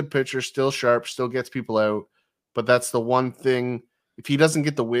 Still a good pitcher, still sharp, still gets people out. But that's the one thing. If he doesn't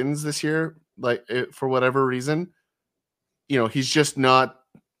get the wins this year, like for whatever reason, he's just not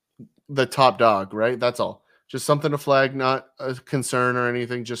the top dog, right? That's all. Just something to flag, not a concern or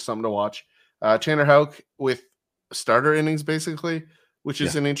anything, just something to watch. Tanner Houck with starter innings, basically, which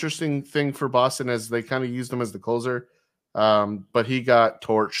is an interesting thing for Boston as they kind of used him as the closer. But he got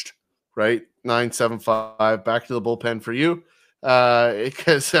torched, right? 9.75 back to the bullpen for you.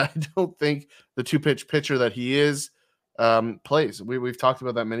 Because I don't think the 2-pitch pitcher that he is plays. We've talked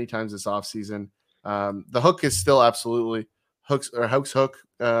about that many times this offseason. The hook is still absolutely Houck's hook,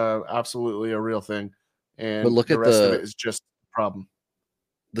 absolutely a real thing. And but look the at rest of it is just a problem.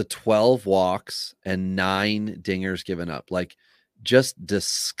 The 12 walks and 9 dingers given up, like just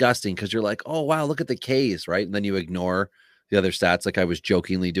disgusting. Cause you're like, oh wow, look at the Ks, right? And then you ignore the other stats, like I was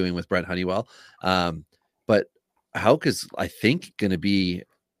jokingly doing with Brent Honeywell. But Houck is, I think, going to be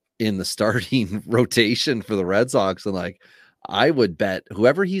in the starting rotation for the Red Sox. And like, I would bet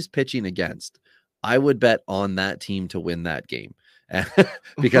whoever he's pitching against, I would bet on that team to win that game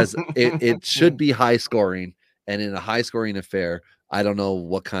because it should be high scoring. And in a high scoring affair, I don't know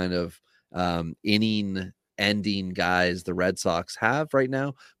what kind of inning ending guys the Red Sox have right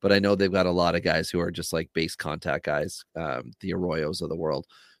now, but I know they've got a lot of guys who are just like base contact guys, the Arroyos of the world.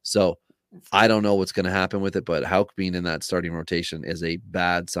 So I don't know what's going to happen with it, but Houck being in that starting rotation is a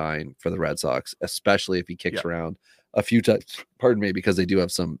bad sign for the Red Sox, especially if he kicks around a few times, pardon me, because they do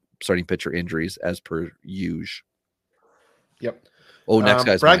have some starting pitcher injuries as per usual. Yep. Oh, next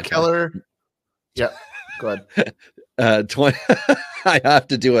guy's Brad mine, Ty. Keller. Yeah, go ahead. 20 I have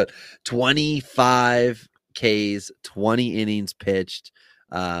to do it. 25 Ks, 20 innings pitched.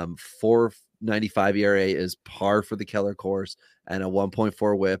 4.95 ERA is par for the Keller course, and a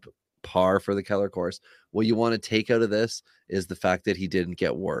 1.4 whip, par for the Keller course. What you want to take out of this is the fact that he didn't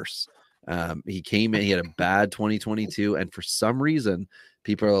get worse. He came in, he had a bad 2022, and for some reason,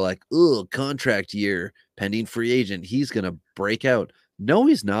 people are like, "Oh, contract year, pending free agent. He's going to break out." No,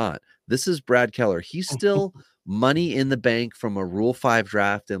 he's not. This is Brad Keller. He's still money in the bank from a Rule 5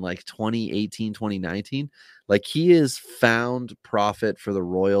 draft in like 2018, 2019. Like, he has found profit for the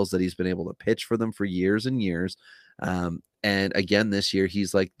Royals that he's been able to pitch for them for years and years. And again, this year,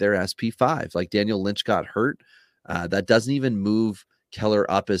 he's like their SP5. Like, Daniel Lynch got hurt. That doesn't even move Keller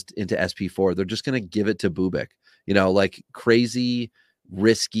up into SP4. They're just going to give it to Bubic. Like crazy,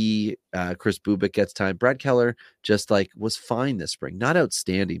 risky. Chris Bubic gets time. Brad Keller just like was fine this spring. Not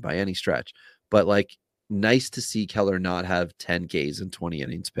outstanding by any stretch, but like nice to see Keller not have 10 Ks and 20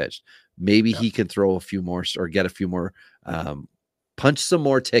 innings pitched. Maybe he can throw a few more or get a few more, punch some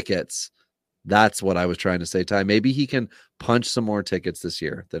more tickets. That's what I was trying to say, Ty. Maybe he can punch some more tickets this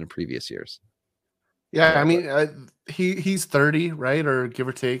year than in previous years. Yeah, I mean, he's 30, right? Or give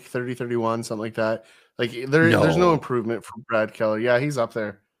or take 30, 31, something like that. Like there's no improvement from Brad Keller. Yeah, he's up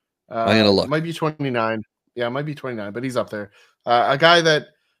there. I'm going to look. Might be 29. Yeah, it might be 29, but he's up there. A guy that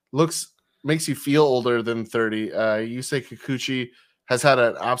makes you feel older than 30. Yusei Kikuchi has had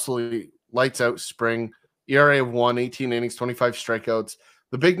an absolutely lights out spring. ERA of 1, 18 innings, 25 strikeouts.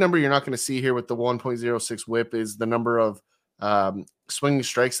 The big number you're not going to see here with the 1.06 whip is the number of swinging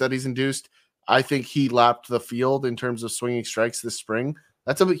strikes that he's induced. I think he lapped the field in terms of swinging strikes this spring.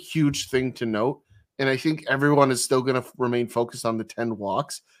 That's a huge thing to note. And I think everyone is still going to remain focused on the 10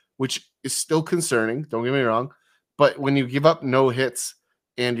 walks, which is still concerning. Don't get me wrong. But when you give up no hits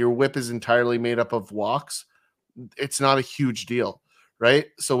and your whip is entirely made up of walks, it's not a huge deal, right?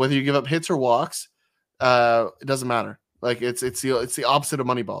 So whether you give up hits or walks, it doesn't matter. Like it's the opposite of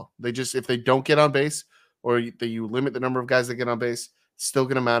Moneyball. If they don't get on base or you limit the number of guys that get on base, it's still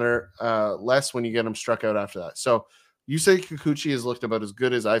going to matter less when you get them struck out after that. So Yusei Kikuchi has looked about as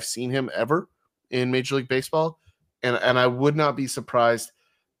good as I've seen him ever in Major League Baseball. And I would not be surprised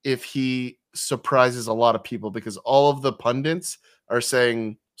if he surprises a lot of people because all of the pundits are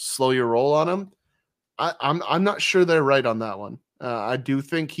saying slow your roll on him. I'm not sure they're right on that one. I do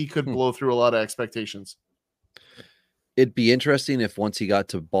think he could blow through a lot of expectations. It'd be interesting if once he got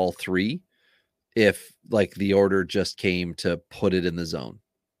to ball 3, if like the order just came to put it in the zone,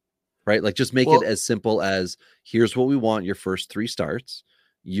 right? Like just make it as simple as here's what we want your first 3 starts.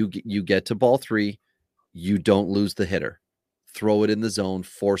 You get to ball 3, you don't lose the hitter. Throw it in the zone,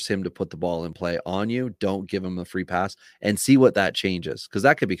 force him to put the ball in play on you. Don't give him a free pass and see what that changes because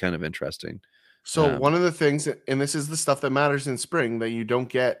that could be kind of interesting. So one of the things, and this is the stuff that matters in spring that you don't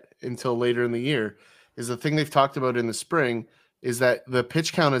get until later in the year, is the thing they've talked about in the spring is that the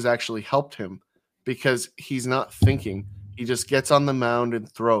pitch count has actually helped him because he's not thinking. He just gets on the mound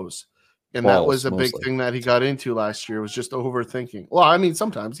and throws. And that was a big thing that he got into last year was just overthinking. Well, I mean,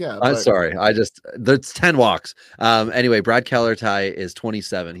 sometimes, yeah. I'm sorry. That's 10 walks. Anyway, Brad Keller, Ty, is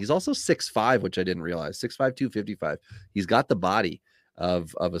 27. He's also 6'5", which I didn't realize. 6'5", 255. He's got the body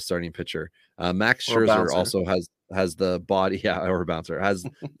of a starting pitcher. Max Scherzer also has the body, or a bouncer, has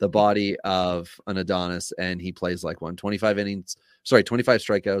the body of an Adonis, and he plays like one. 25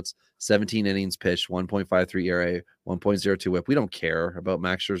 strikeouts, 17 innings pitched, 1.53 ERA, 1.02 whip. We don't care about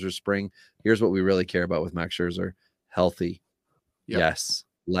Max Scherzer's spring. Here's what we really care about with Max Scherzer. Healthy. Yep. Yes.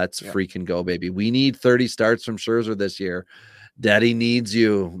 Let's freaking go, baby. We need 30 starts from Scherzer this year. Daddy needs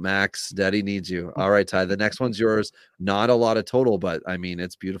you, Max. Daddy needs you. All right, Ty. The next one's yours. Not a lot of total, but I mean,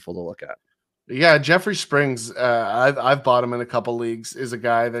 it's beautiful to look at. Yeah, Jeffrey Springs, I've bought him in a couple leagues, is a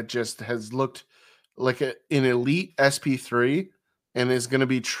guy that just has looked like an elite SP3 and is going to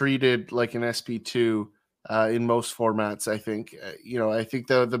be treated like an SP2 in most formats, I think. I think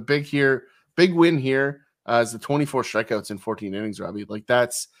the big win here is the 24 strikeouts in 14 innings, Robbie. Like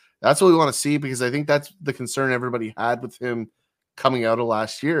that's what we want to see because I think that's the concern everybody had with him coming out of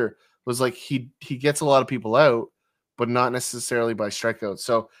last year was like he gets a lot of people out, but not necessarily by strikeouts.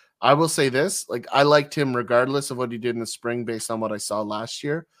 So I will say this, like I liked him regardless of what he did in the spring based on what I saw last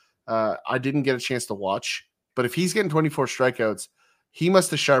year. I didn't get a chance to watch, but if he's getting 24 strikeouts, he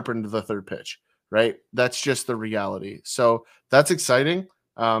must have sharpened the third pitch, right? That's just the reality. So that's exciting.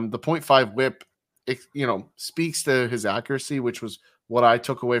 The 0.5 whip, speaks to his accuracy, which was what I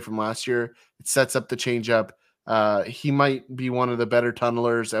took away from last year. It sets up the changeup. He might be one of the better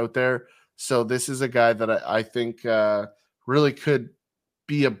tunnelers out there. So this is a guy that I think really could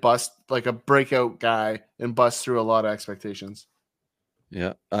be a bust, like a breakout guy and bust through a lot of expectations.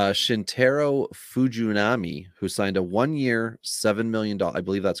 Yeah. Shintaro Fujinami, who signed a 1 year, $7 million, I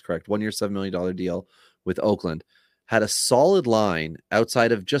believe that's correct, 1 year, $7 million deal with Oakland, had a solid line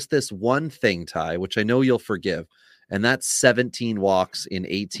outside of just this one thing, Ty, which I know you'll forgive. And that's 17 walks in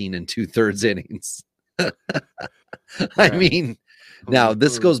 18 and 2/3 innings. I mean, now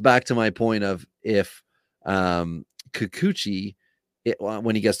this goes back to my point of if Kikuchi,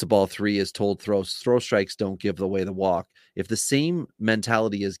 when he gets to ball 3, is told throw strikes, don't give away the walk. If the same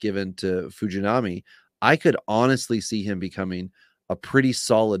mentality is given to Fujinami, I could honestly see him becoming a pretty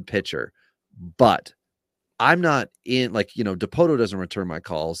solid pitcher. But I'm not in, like, Dipoto doesn't return my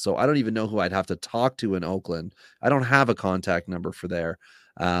calls, so I don't even know who I'd have to talk to in Oakland. I don't have a contact number for there.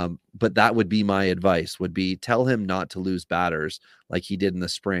 But that would be my advice, would be tell him not to lose batters like he did in the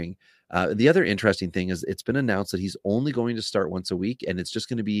spring. The other interesting thing is it's been announced that he's only going to start once a week, and it's just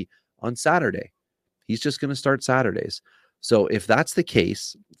going to be on Saturday. He's just going to start Saturdays. So if that's the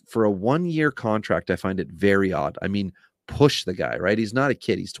case, for a 1-year contract, I find it very odd. I mean, push the guy, right? He's not a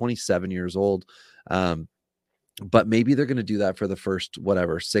kid. He's 27 years old. But maybe they're going to do that for the first,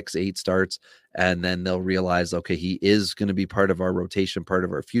 6-8 starts. And then they'll realize, okay, he is going to be part of our rotation, part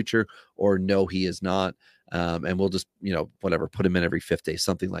of our future, or no, he is not. And we'll just, put him in every 5th day,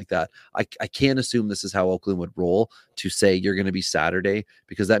 something like that. I can't assume this is how Oakland would roll, to say you're going to be Saturday,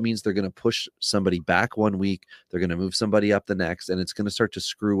 because that means they're going to push somebody back 1 week. They're going to move somebody up the next, and it's going to start to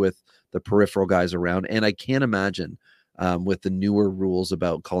screw with the peripheral guys around. And I can't imagine, with the newer rules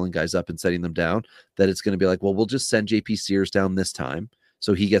about calling guys up and setting them down, that it's going to be like, well, we'll just send JP Sears down this time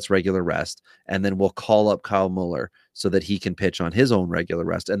so he gets regular rest, and then we'll call up Kyle Muller so that he can pitch on his own regular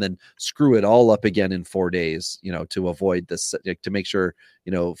rest, and then screw it all up again in 4 days, to avoid this, to make sure,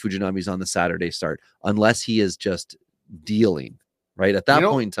 Fujinami's on the Saturday start, unless he is just dealing, right? At that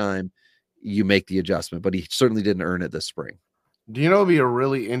point in time, you make the adjustment, but he certainly didn't earn it this spring. Do you know it'd be a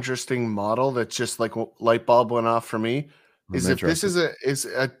really interesting model that's just like light bulb went off for me? Is if this is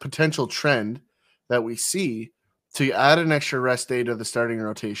a potential trend that we see, to add an extra rest day to the starting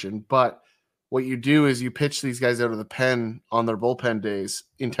rotation. But what you do is you pitch these guys out of the pen on their bullpen days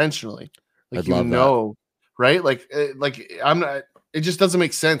intentionally. Like, that. Right? Like I'm not, it just doesn't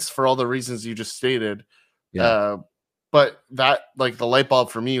make sense for all the reasons you just stated. Yeah. But that, like, the light bulb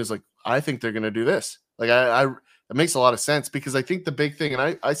for me was like, I think they're going to do this. Like, it makes a lot of sense, because I think the big thing,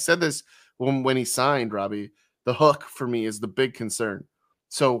 and I said this when he signed, Robbie, the hook for me is the big concern.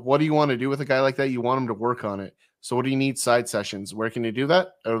 So what do you want to do with a guy like that? You want him to work on it. So what do you need? Side sessions. Where can you do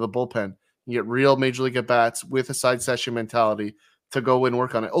that? Out of the bullpen. You get real major league at-bats with a side session mentality to go and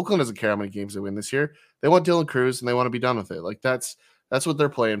work on it. Oakland doesn't care how many games they win this year. They want Dylan Cruz, and they want to be done with it. Like, that's what they're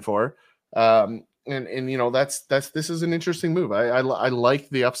playing for. And this is an interesting move. I like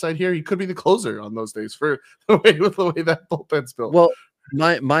the upside here. He could be the closer on those days for the way that bullpen's built. Well,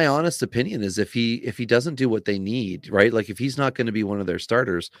 my honest opinion is if he doesn't do what they need, right? Like, if he's not going to be one of their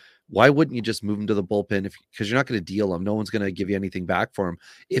starters, why wouldn't you just move him to the bullpen? Because you're not going to deal him. No one's going to give you anything back for him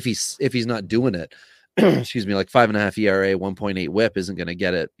if he's not doing it. Excuse me, like 5.5 ERA, 1.8 WHIP isn't going to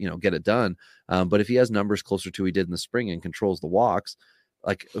get it done. But if he has numbers closer to he did in the spring and controls the walks,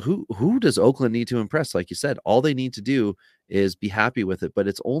 like, who does Oakland need to impress? Like you said, all they need to do is be happy with it, but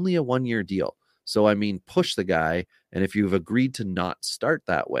it's only a 1-year deal. So, I mean, push the guy. And if you've agreed to not start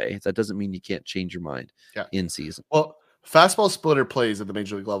that way, that doesn't mean you can't change your mind in season. Well, fastball splitter plays at the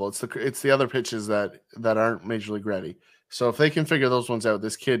major league level. It's the other pitches that aren't major league ready. So if they can figure those ones out,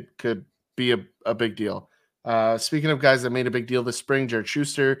 this kid could be a big deal. Speaking of guys that made a big deal this spring, Jared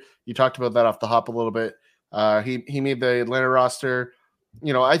Schuster, you talked about that off the hop a little bit. He made the Atlanta roster.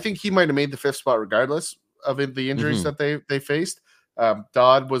 I think he might have made the 5th spot regardless of the injuries that they faced.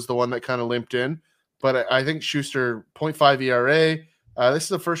 Dodd was the one that kind of limped in, but I think Schuster, 0.5 ERA. This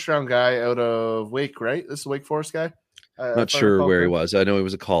is a first-round guy out of Wake, right? This is a Wake Forest guy. Not sure where he was. I know he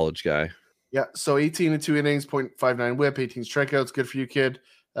was a college guy. Yeah, so 18 and 2 innings, 0.59 WHIP, 18 strikeouts. Good for you, kid.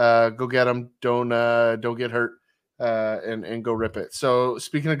 Go get him. Don't get hurt, and go rip it. So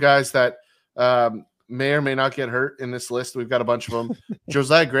speaking of guys that may or may not get hurt in this list, we've got a bunch of them.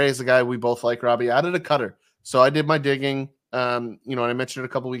 Josiah Gray is a guy we both like, Robbie. Added a cutter. So I did my digging. And I mentioned it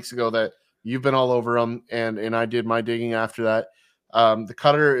a couple weeks ago that you've been all over him, and I did my digging after that. The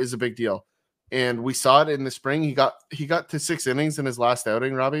cutter is a big deal, and we saw it in the spring. He got to 6 innings in his last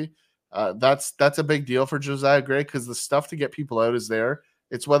outing, Robbie. That's a big deal for Josiah Gray, because the stuff to get people out is there.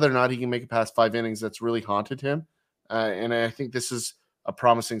 It's whether or not he can make it past 5 innings that's really haunted him, and I think this is a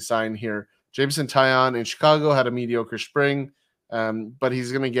promising sign here. Jameson Taillon in Chicago had a mediocre spring. but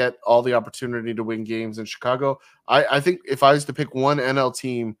he's going to get all the opportunity to win games in Chicago. I think if I was to pick one NL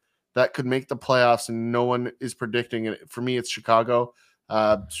team that could make the playoffs and no one is predicting it, for me, it's Chicago.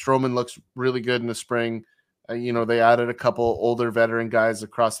 Stroman looks really good in the spring. They added a couple older veteran guys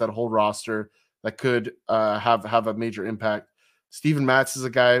across that whole roster that could have a major impact. Steven Matz is a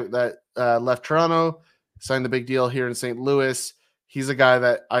guy that left Toronto, signed the big deal here in St. Louis. He's a guy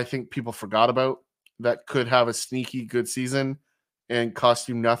that I think people forgot about that could have a sneaky good season and cost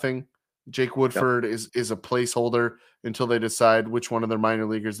you nothing. Jake Woodford is a placeholder until they decide which one of their minor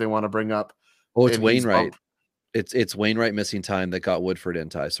leaguers they want to bring up. Oh, it's Wainwright. It's Wainwright missing time that got Woodford in,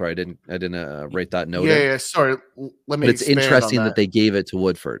 Ty. Sorry, I didn't rate that note. Yeah. Sorry. Let me. But it's interesting that they gave it to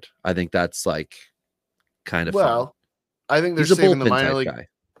Woodford. I think that's like kind of fun. I think they're saving the minor league guy.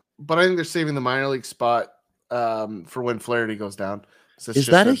 But I think they're saving the minor league spot for when Flaherty goes down. So is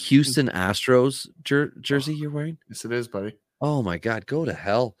that a Houston Astros jersey you're wearing? Yes, it is, buddy. Oh my God, go to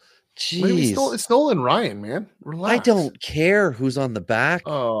hell. Jeez. It's Nolan Ryan, man. Relax. I don't care who's on the back.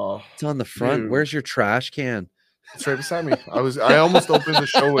 Oh, it's on the front. Dude. Where's your trash can? It's right beside me. I almost opened the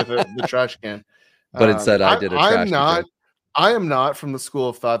show with the trash can. But instead I did a trash can. I am not from the school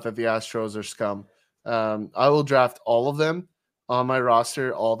of thought that the Astros are scum. I will draft all of them on my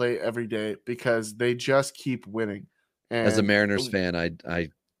roster all day, every day, because they just keep winning. And as a Mariners fan, I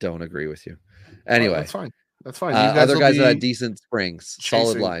don't agree with you. Anyway, that's fine. That's fine. Other guys that had decent springs,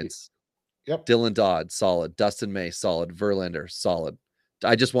 solid lines. Yep. Dylan Dodd, solid. Dustin May, solid. Verlander, solid.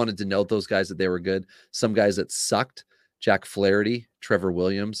 I just wanted to note those guys that they were good. Some guys that sucked: Jack Flaherty, Trevor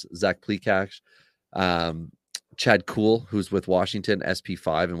Williams, Zach Plesac, Chad Kuhl, who's with Washington,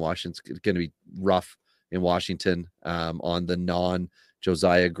 SP5, and Washington's going to be rough in Washington on the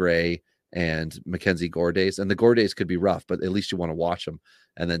non-Josiah Gray and Mackenzie Gore days. And the Gore days could be rough, but at least you want to watch them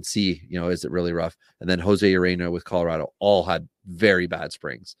and then see, is it really rough? And then Jose Urena with Colorado all had very bad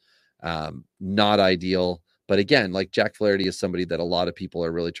springs. Not ideal. But again, like Jack Flaherty is somebody that a lot of people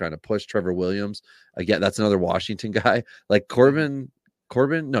are really trying to push. Trevor Williams, again, that's another Washington guy. Like Patrick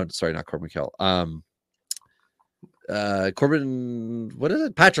Corbin.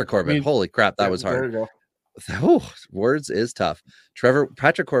 Holy crap, that was hard. Words is tough.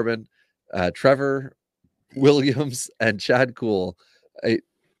 Patrick Corbin, Trevor Williams, and Chad Kuhl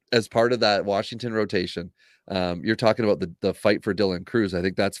as part of that Washington rotation. You're talking about the fight for Dylan Cruz. I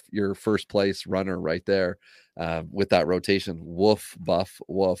think that's your first place runner right there with that rotation. Woof, buff,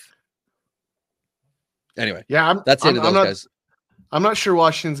 woof. Anyway, that's it. Those guys. I'm not sure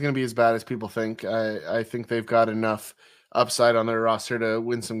Washington's going to be as bad as people think. I think they've got enough upside on their roster to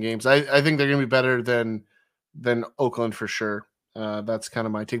win some games. I think they're going to be better than Oakland for sure. That's kind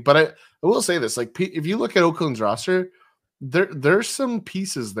of my take. But I will say this: like, if you look at Oakland's roster, there's some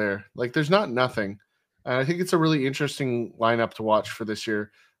pieces there. Like, there's not nothing. I think it's a really interesting lineup to watch for this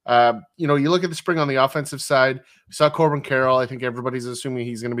year. You look at the spring on the offensive side. We saw Corbin Carroll. I think everybody's assuming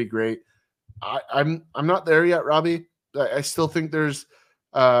he's going to be great. I'm not there yet, Robbie. I still think there's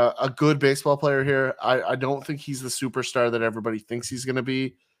a good baseball player here. I don't think he's the superstar that everybody thinks he's going to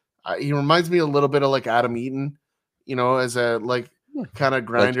be. He reminds me a little bit of like Adam Eaton, as a kind of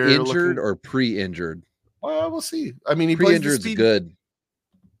grinder. Like injured or pre-injured? Well, we'll see. I mean, he pre-injured's plays good.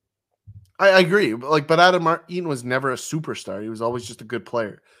 I agree. But Adam Eaton was never a superstar. He was always just a good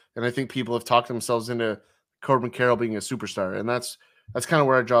player. And I think people have talked themselves into Corbin Carroll being a superstar. And that's kind of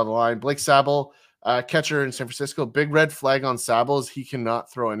where I draw the line. Blake Sabol, catcher in San Francisco. Big red flag on Sabol is he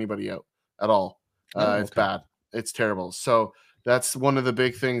cannot throw anybody out at all. It's bad. It's terrible. So that's one of the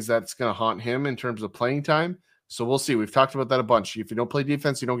big things that's going to haunt him in terms of playing time. So we'll see. We've talked about that a bunch. If you don't play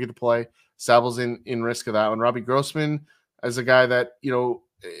defense, you don't get to play. Sabol's in risk of that one. Robbie Grossman as a guy that,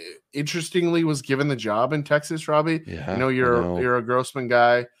 interestingly was given the job in Texas, Robbie. Yeah, you're a Grossman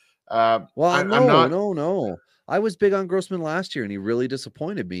guy. No. I was big on Grossman last year and he really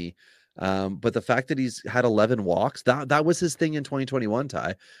disappointed me. But the fact that he's had 11 walks, that was his thing in 2021,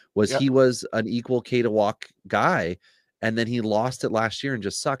 Ty, he was an equal K to walk guy. And then he lost it last year and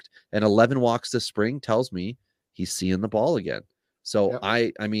just sucked. And 11 walks this spring tells me he's seeing the ball again. So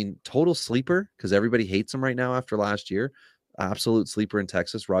I mean, total sleeper because everybody hates him right now after last year. Absolute sleeper in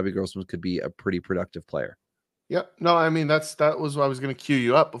Texas. Robbie Grossman could be a pretty productive player. Yep. No, I mean that was why I was going to cue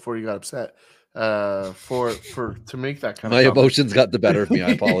you up before you got upset. To make that kind of emotions got the better of me. I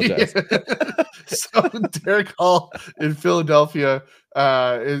apologize. So Derek Hall in Philadelphia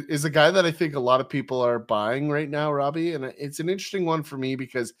is a guy that I think a lot of people are buying right now, Robbie, and it's an interesting one for me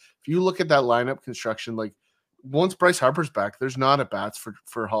because if you look at that lineup construction, like once Bryce Harper's back, there's not at bats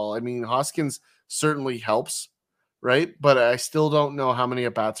for Hall. I mean, Hoskins certainly helps, right? But I still don't know how many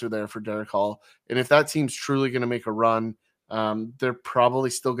at bats are there for Derek Hall, and if that team's truly going to make a run. They're probably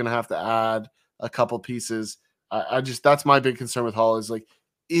still going to have to add a couple pieces. That's my big concern with Hall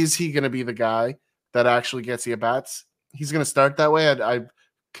is he going to be the guy that actually gets the at-bats? He's going to start that way. I'm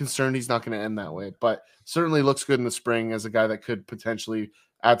concerned he's not going to end that way, but certainly looks good in the spring as a guy that could potentially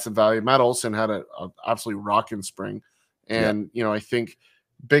add some value. Matt Olson had a absolutely rocking spring. And, I think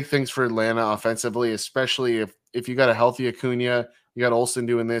big things for Atlanta offensively, especially if you got a healthy Acuna, you got Olson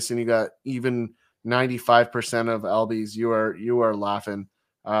doing this, and you got even 95% of LBs, you are laughing.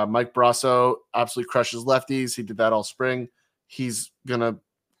 Mike Brasso absolutely crushes lefties. He did that all spring. He's going to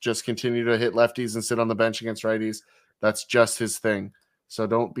just continue to hit lefties and sit on the bench against righties. That's just his thing. So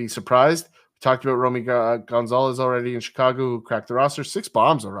don't be surprised. We talked about Romy Gonzalez already in Chicago, who cracked the roster. 6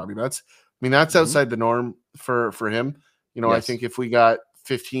 bombs, though, Robbie. That's outside the norm for him. Yes. I think if we got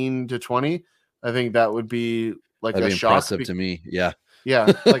 15 to 20, I think that would be That'd be shock. Impressive to me. Yeah.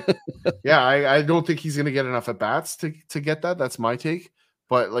 Yeah. I don't think he's going to get enough at bats to get that. That's my take.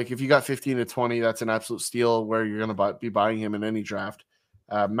 But if you got 15 to 20, that's an absolute steal where you're going to be buying him in any draft.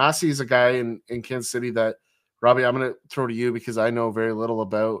 Massey is a guy in Kansas City that, Robbie, I'm going to throw to you because I know very little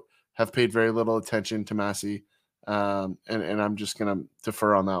about, have paid very little attention to Massey. And I'm just going to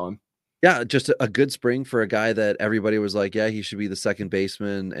defer on that one. Yeah, just a good spring for a guy that everybody was like, yeah, he should be the second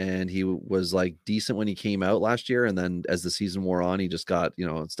baseman. And he was decent when he came out last year. And then as the season wore on, he just got,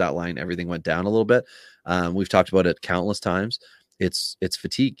 stat line, everything went down a little bit. We've talked about it countless times. It's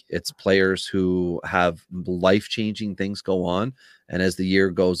fatigue. It's players who have life-changing things go on. And as the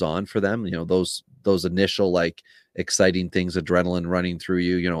year goes on for them, those initial exciting things, adrenaline running through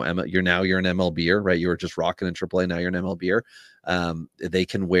you, you're an MLBer, right? You were just rocking in AAA. Now you're an MLBer. They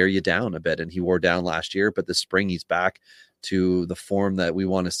can wear you down a bit, and he wore down last year, but this spring he's back to the form that we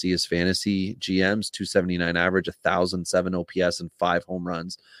want to see as fantasy GMs. 279 average, 1,007 OPS, and 5 home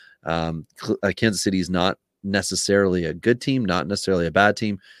runs. Kansas City is not necessarily a good team, not necessarily a bad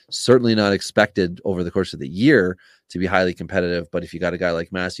team, certainly not expected over the course of the year to be highly competitive. But if you got a guy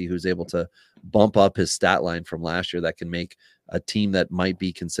like Massey who's able to bump up his stat line from last year, that can make a team that might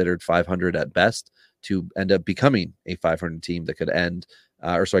be considered 500 at best to end up becoming a 500 team that could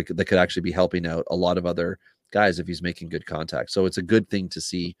that could actually be helping out a lot of other guys if he's making good contact. So it's a good thing to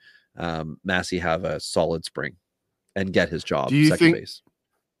see Massey have a solid spring and get his job second base.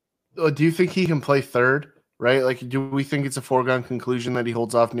 Do you think he can play third? Right? Do we think it's a foregone conclusion that he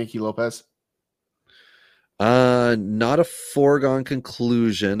holds off Nicky Lopez? Not a foregone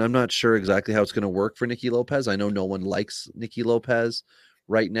conclusion. I'm not sure exactly how it's going to work for Nicky Lopez. I know no one likes Nicky Lopez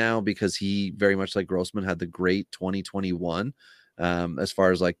right now because he very much like Grossman had the great 2021 as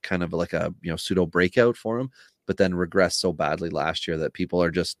far as kind of a pseudo breakout for him, but then regressed so badly last year that people are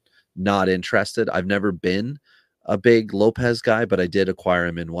just not interested. I've never been a big Lopez guy, but I did acquire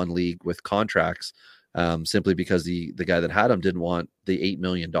him in one league with contracts simply because the guy that had him didn't want the $8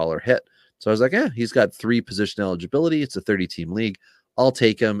 million hit. So I was like, he's got 3 position eligibility. It's a 30-team league. I'll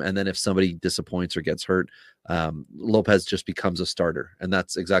take him. And then if somebody disappoints or gets hurt, Lopez just becomes a starter. And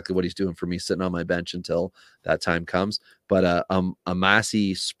that's exactly what he's doing for me, sitting on my bench until that time comes. But a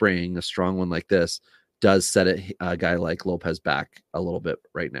Massey spring, a strong one like this, does set a guy like Lopez back a little bit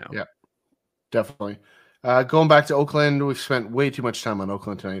right now. Yeah, definitely. Going back to Oakland, we've spent way too much time on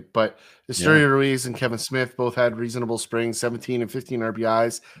Oakland tonight, but Esturio Ruiz and Kevin Smith both had reasonable springs, 17 and 15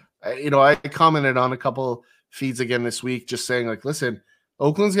 RBIs. I commented on a couple feeds again this week, just saying listen,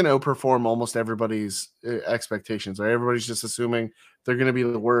 Oakland's going to outperform almost everybody's expectations. Right? Everybody's just assuming they're going to be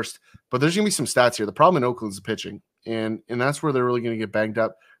the worst, but there's going to be some stats here. The problem in Oakland is the pitching, and that's where they're really going to get banged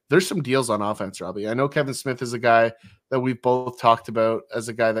up. There's some deals on offense, Robbie. I know Kevin Smith is a guy that we've both talked about as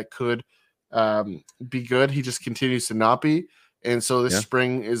a guy that could be good. He just continues to not be. And so this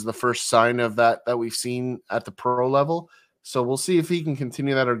spring is the first sign of that we've seen at the pro level. So we'll see if he can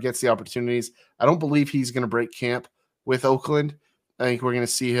continue that or gets the opportunities. I don't believe he's going to break camp with Oakland. I think we're going to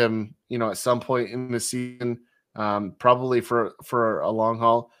see him, at some point in the season, probably for a long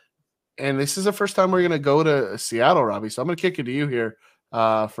haul. And this is the first time we're going to go to Seattle, Robbie. So I'm going to kick it to you here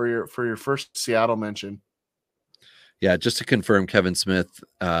for your first Seattle mention. Yeah, just to confirm, Kevin Smith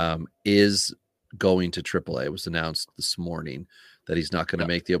is going to AAA. It was announced this morning that he's not going to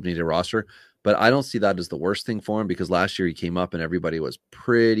make the opening day roster. But I don't see that as the worst thing for him because last year he came up and everybody was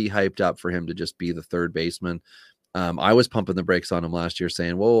pretty hyped up for him to just be the third baseman. I was pumping the brakes on him last year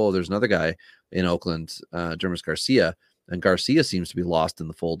saying, whoa, there's another guy in Oakland, Dermis Garcia. And Garcia seems to be lost in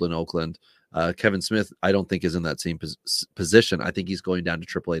the fold in Oakland. Kevin Smith, I don't think is in that same position. I think he's going down to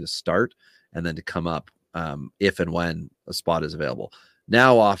AAA to start and then to come up if and when a spot is available.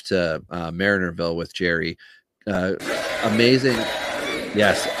 Now off to Marinerville with Jerry. Amazing.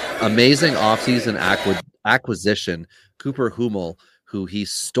 Yes, amazing offseason acquisition. Cooper Hummel, who he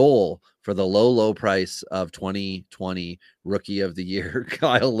stole for the low price of 2020 Rookie of the Year,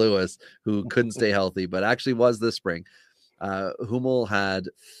 Kyle Lewis, who couldn't stay healthy, but actually was this spring. Hummel had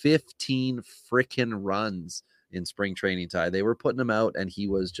 15 freaking runs in spring training tie. They were putting him out, and he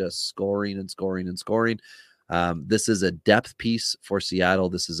was just scoring and scoring and scoring. This is a depth piece for Seattle.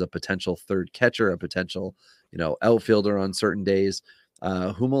 This is a potential third catcher, a potential, outfielder on certain days.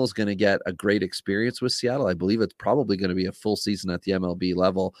 Hummel is going to get a great experience with Seattle. I believe it's probably going to be a full season at the MLB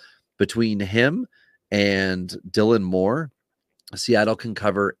level. Between him and Dylan Moore, Seattle can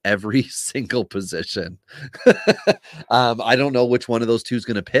cover every single position. I don't know which one of those two is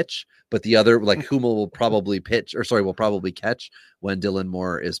going to pitch, but the other, like Hummel, will probably catch when Dylan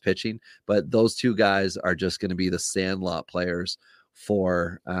Moore is pitching. But those two guys are just going to be the sandlot players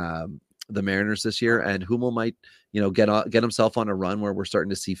for the Mariners this year. And Hummel might, get himself on a run where we're starting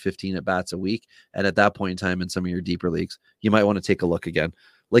to see 15 at bats a week. And at that point in time, in some of your deeper leagues, you might want to take a look again.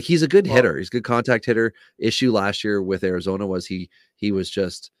 Like, he's a good hitter. He's a good contact hitter. Issue last year with Arizona was he was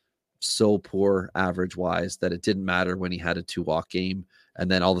just so poor average wise that it didn't matter when he had a 2-walk game. And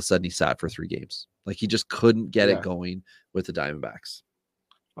then all of a sudden he sat for 3 games. Like, he just couldn't get it going with the Diamondbacks.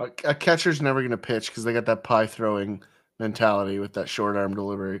 A catcher's never going to pitch because they got that pie throwing mentality with that short arm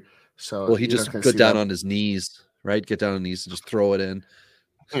delivery. So, well, he just got down on his knees, right? Get down on his knees and just throw it in.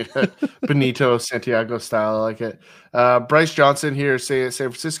 Benito Santiago style. I like it. Bryce Johnson here, San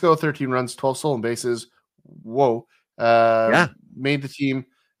Francisco, 13 runs, 12 stolen bases. Whoa. Made the team.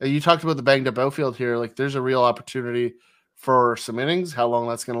 You talked about the banged up outfield here. Like, there's a real opportunity for some innings. How long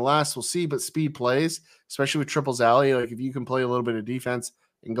that's going to last, we'll see. But speed plays, especially with Triples Alley. Like, if you can play a little bit of defense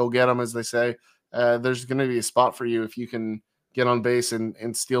and go get them, as they say, there's going to be a spot for you if you can get on base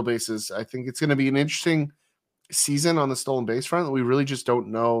and steal bases. I think it's going to be an interesting season on the stolen base front. We really just don't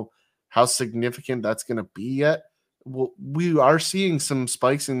know how significant that's going to be yet. We are seeing some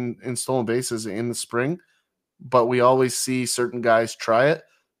spikes in stolen bases in the spring, but we always see certain guys try it.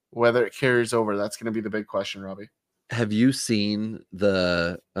 Whether it carries over, that's going to be the big question, Robbie. Have you seen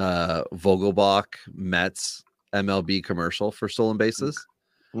the Vogelbach Mets MLB commercial for stolen bases?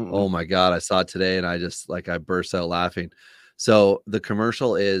 Oh my God, I saw it today and I burst out laughing. So the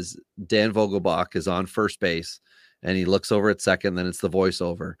commercial is Dan Vogelbach is on first base and he looks over at second, then it's the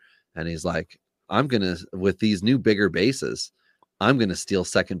voiceover. And he's like, with these new bigger bases, I'm going to steal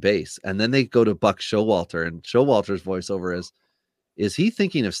second base. And then they go to Buck Showalter, and Showalter's voiceover is he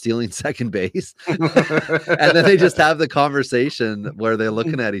thinking of stealing second base? And then they just have the conversation where they're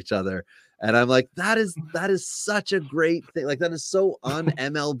looking at each other. And I'm like, that is such a great thing. Like, that is so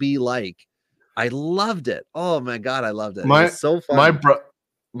un-MLB like. I loved it. Oh my God, I loved it. It was so fun.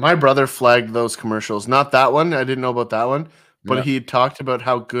 My brother flagged those commercials. Not that one. I didn't know about that one. But he talked about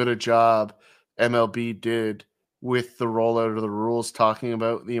how good a job MLB did with the rollout of the rules, talking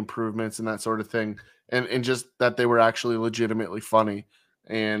about the improvements and that sort of thing. And just that they were actually legitimately funny.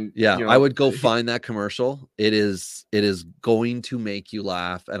 And I would go find that commercial. It is going to make you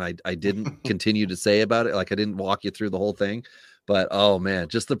laugh. And I didn't continue to say about it. Like, I didn't walk you through the whole thing. But oh man,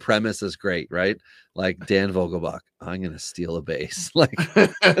 just the premise is great, right? Like, Dan Vogelbach, I'm gonna steal a base. Like,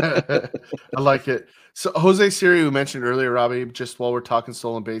 I like it. So Jose Siri, we mentioned earlier, Robbie, just while we're talking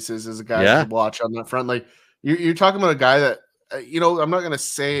stolen bases, is a guy to watch on that front. Like, you're talking about a guy that I'm not gonna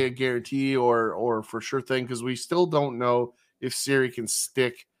say a guarantee or for sure thing, because we still don't know if Siri can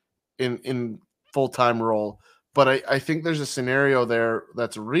stick in full-time role. But I think there's a scenario there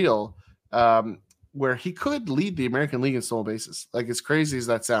that's real. Where he could lead the American League in stolen bases. Like, as crazy as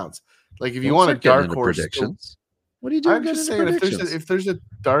that sounds. Like, if you want a dark horse, predictions. What are you doing? I'm just saying, if there's a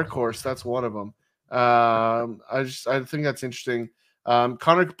dark horse, that's one of them. I think that's interesting.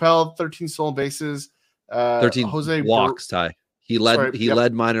 Connor Capel, 13 stolen bases. 13 Jose walks. Ty. He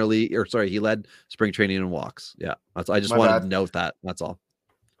led minor league, he led spring training in walks. Yeah, I just wanted to note that. That's all.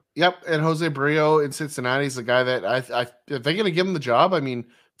 Yep, and Jose Barrio in Cincinnati is the guy that if they're going to give him the job, I mean.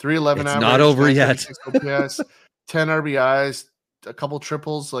 311 average. Not over yet. OPS, 10 RBIs, a couple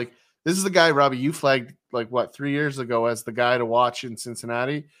triples. Like, this is the guy, Robbie, you flagged 3 years ago as the guy to watch in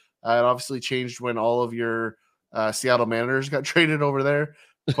Cincinnati. It obviously changed when all of your Seattle Mariners got traded over there.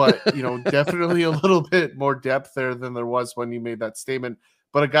 But, definitely a little bit more depth there than there was when you made that statement.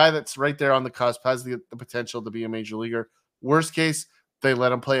 But a guy that's right there on the cusp has the potential to be a major leaguer. Worst case, they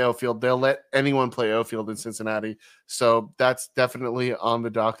let him play outfield. They'll let anyone play outfield in Cincinnati. So that's definitely on the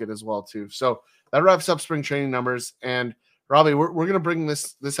docket as well, too. So that wraps up spring training numbers. And Robbie, we're going to bring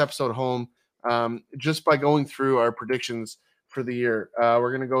this episode home just by going through our predictions for the year. We're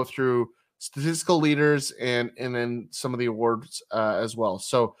going to go through statistical leaders, and then some of the awards as well.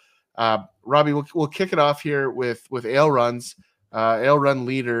 So, Robbie, we'll kick it off here with AL runs, AL run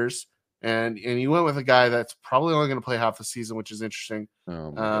leaders, and you went with a guy that's probably only going to play half the season, which is interesting.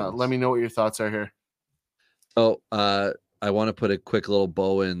 Let me know what your thoughts are here. Oh, I want to put a quick little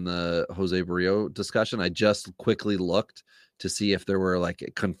bow in the Jose Barrio discussion. I just quickly looked to see if there were like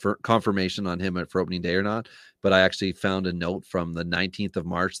a confirmation on him for opening day or not. But I actually found a note from the 19th of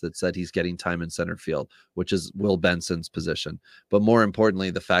March that said he's getting time in center field, which is Will Benson's position. But more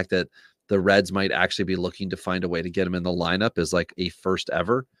importantly, the fact that the Reds might actually be looking to find a way to get him in the lineup is like a first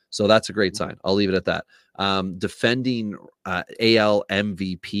ever. So that's a great sign. I'll leave it at that. Defending AL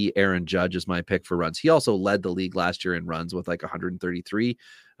MVP Aaron Judge is my pick for runs. He also led the league last year in runs with like 133.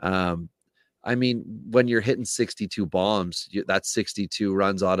 I mean, when you're hitting 62 bombs, that's 62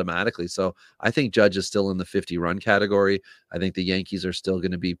 runs automatically. So I think Judge is still in the 50 run category. I think the Yankees are still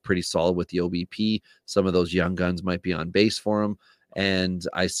going to be pretty solid with the OBP. Some of those young guns might be on base for him, and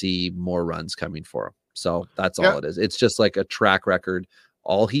I see more runs coming for him. So that's all it is. It's just like a track record.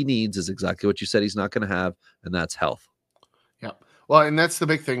 All he needs is exactly what you said he's not going to have, and that's health. Yeah. Well, and that's the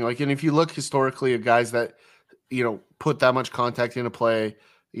big thing. Like, and if you look historically at guys that, put that much contact into play,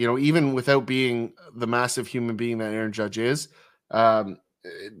 even without being the massive human being that Aaron Judge is,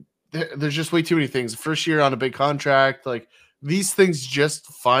 there's just way too many things. First year on a big contract, like these things just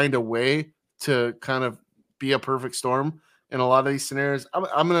find a way to kind of be a perfect storm in a lot of these scenarios.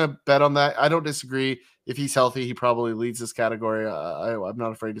 I'm going to bet on that. I don't disagree. If he's healthy, he probably leads this category. I'm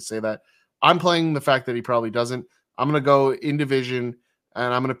not afraid to say that. I'm playing the fact that he probably doesn't. I'm going to go in division,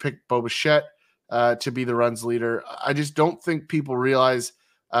 and I'm going to pick Bo Bichette to be the runs leader. I just don't think people realize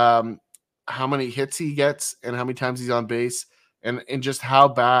how many hits he gets and how many times he's on base, and just how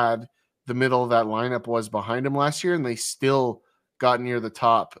bad the middle of that lineup was behind him last year, and they still got near the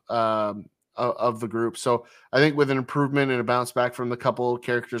top of the group. So I think with an improvement and a bounce back from the couple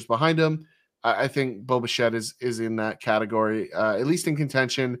characters behind him, I think Bo Bichette is in that category, at least in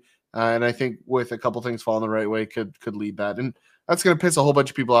contention. And I think with a couple things falling the right way could lead that. And that's going to piss a whole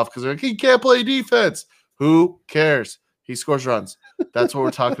bunch of people off because they're like, he can't play defense. Who cares? He scores runs. That's what we're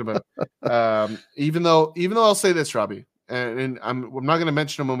talking about. Even though I'll say this, Robbie, and I'm not going to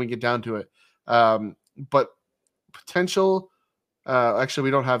mention him when we get down to it. But potential, actually,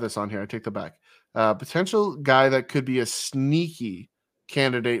 we don't have this on here. I take that back. Potential guy that could be a sneaky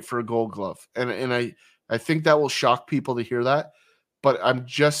candidate for a Gold Glove. And I think that will shock people to hear that. But I'm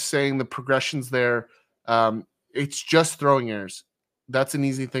just saying the progression's there. It's just throwing errors. That's an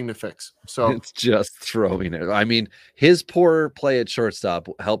easy thing to fix. So it's just throwing it. I mean, his poor play at shortstop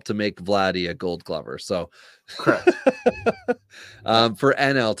helped to make Vladdy a Gold Glover. So correct. For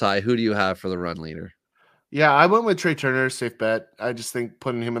NL, Ty, who do you have for the run leader? Yeah, I went with Trey Turner, safe bet. I just think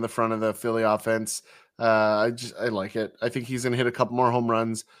putting him in the front of the Philly offense, I like it. I think he's going to hit a couple more home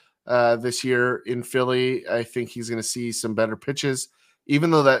runs this year in Philly. I think he's going to see some better pitches.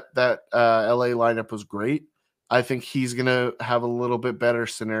 Even though that LA lineup was great, I think he's going to have a little bit better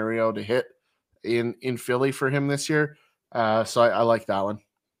scenario to hit in Philly for him this year. So I like that one.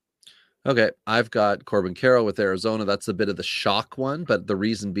 Okay, I've got Corbin Carroll with Arizona. That's a bit of the shock one, but the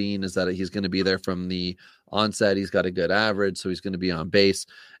reason being is that he's going to be there from the onset. He's got a good average, so he's going to be on base.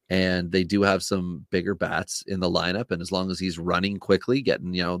 And they do have some bigger bats in the lineup. And as long as he's running quickly,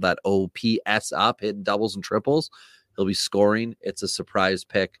 getting, that OPS up, hitting doubles and triples, he'll be scoring. It's a surprise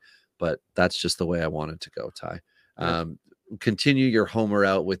pick, but that's just the way I wanted to go, Ty. Yeah. Continue your homer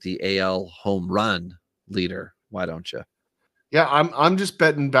out with the AL home run leader. Why don't you? Yeah, I'm just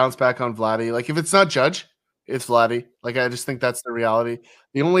betting bounce back on Vladdy. Like if it's not Judge, it's Vladdy. Like I just think that's the reality.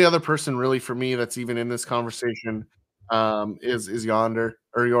 The only other person really for me that's even in this conversation is Jordan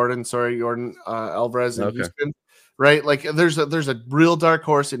Alvarez in Houston. Right? Like there's a real dark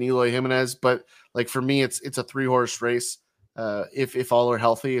horse in Eloy Jimenez, but like for me it's a 3-horse race. If all are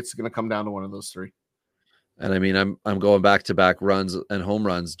healthy, it's going to come down to one of those three. And I mean, I'm going back-to-back runs and home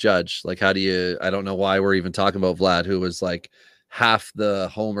runs. Judge, like, I don't know why we're even talking about Vlad, who was like half the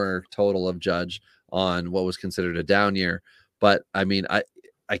homer total of Judge on what was considered a down year. But I mean,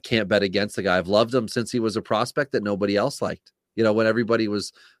 I can't bet against the guy. I've loved him since he was a prospect that nobody else liked. When everybody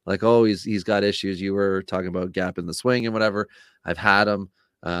was like, oh, he's got issues. You were talking about gap in the swing and whatever. I've had him.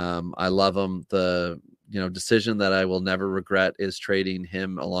 I love him. The decision that I will never regret is trading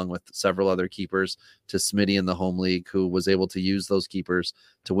him along with several other keepers to Smitty in the home league, who was able to use those keepers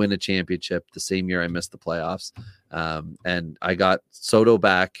to win a championship the same year I missed the playoffs. And I got Soto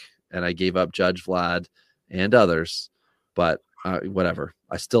back and I gave up Judge, Vlad, and others, but whatever.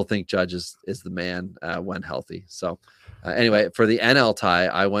 I still think Judge is the man when healthy. So anyway, for the NL tie,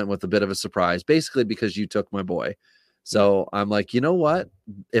 I went with a bit of a surprise, basically because you took my boy. So I'm like, you know what?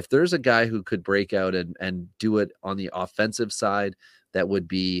 If there's a guy who could break out and do it on the offensive side, that would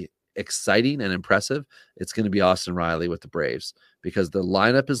be exciting and impressive. It's going to be Austin Riley with the Braves, because the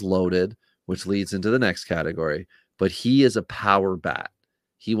lineup is loaded, which leads into the next category. But he is a power bat.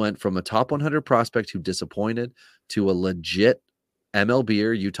 He went from a top 100 prospect who disappointed to a legit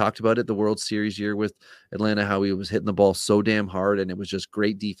MLBer. You talked about it the World Series year with Atlanta, how he was hitting the ball so damn hard, and it was just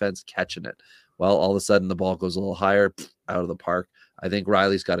great defense catching it. Well, all of a sudden the ball goes a little higher, out of the park. I think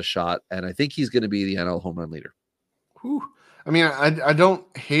Riley's got a shot, and I think he's going to be the NL home run leader. Whew. I mean, I don't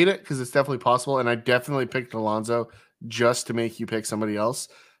hate it because it's definitely possible, and I definitely picked Alonso just to make you pick somebody else.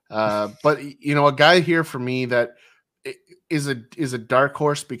 But you know, a guy here for me that is a dark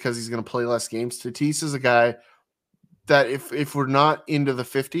horse because he's going to play less games. Tatis is a guy that if we're not into the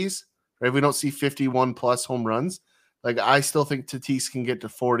 50s, right, if we don't see 51 plus home runs, like I still think Tatis can get to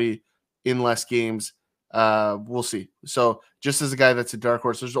 40 in less games. We'll see. So just as a guy that's a dark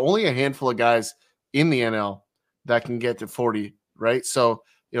horse, there's only a handful of guys in the NL that can get to 40, right? So,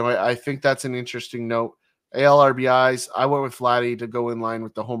 you know, I think that's an interesting note. AL RBIs, I went with Vladdy to go in line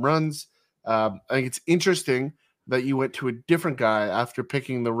with the home runs. I think it's interesting that you went to a different guy after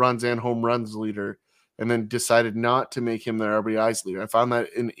picking the runs and home runs leader and then decided not to make him the RBIs leader. I found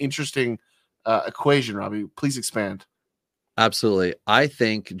that an interesting equation, Robbie. Please expand. Absolutely. I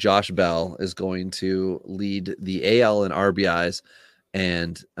think Josh Bell is going to lead the AL in RBIs,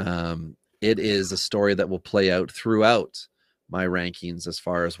 and it is a story that will play out throughout my rankings as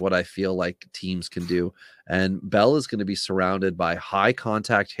far as what I feel like teams can do. And Bell is going to be surrounded by high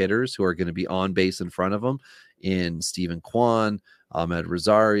contact hitters who are going to be on base in front of him in Steven Kwan, Ahmed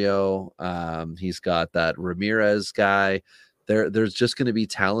Rosario. He's got that Ramirez guy. There's just going to be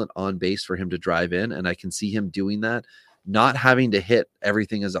talent on base for him to drive in, and I can see him doing that, not having to hit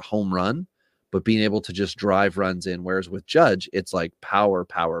everything as a home run, but being able to just drive runs in. Whereas with Judge, it's like power,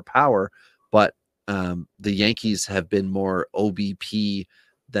 power, power. But the Yankees have been more OBP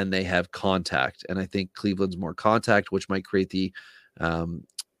than they have contact. And I think Cleveland's more contact, which might create the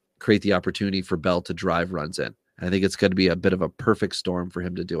opportunity for Bell to drive runs in. And I think it's going to be a bit of a perfect storm for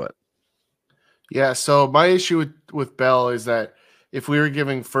him to do it. Yeah. So my issue with Bell is that if we were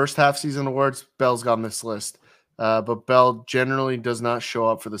giving first half season awards, Bell's got on this list. But Bell generally does not show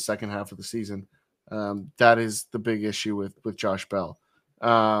up for the second half of the season. That is the big issue with Josh Bell.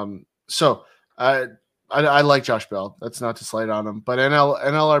 So I like Josh Bell. That's not to slight on him. But NL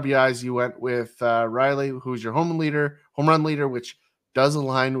RBIs, you went with Riley, who's your home run leader, which does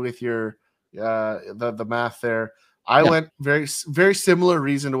align with your the math there. I went very, very similar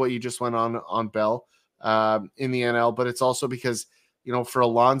reason to what you just went on Bell in the NL, but it's also because, you know, for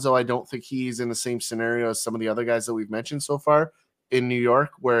Alonso, I don't think he's in the same scenario as some of the other guys that we've mentioned so far in New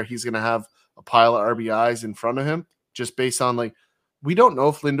York, where he's going to have a pile of RBIs in front of him, just based on, like, we don't know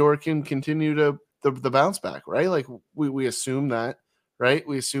if Lindor can continue the bounce back, right? Like we assume that, right?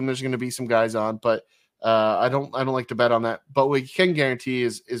 We assume there's going to be some guys on, but I don't like to bet on that. But what we can guarantee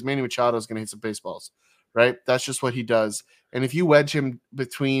is Manny Machado is going to hit some baseballs, right? That's just what he does. And if you wedge him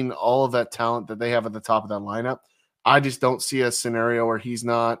between all of that talent that they have at the top of that lineup, I just don't see a scenario where he's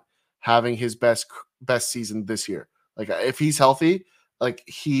not having his best season this year. Like if he's healthy, like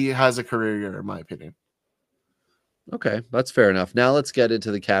he has a career year, in my opinion. Okay, that's fair enough. Now let's get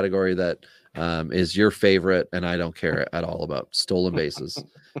into the category that is your favorite, and I don't care at all about: stolen bases.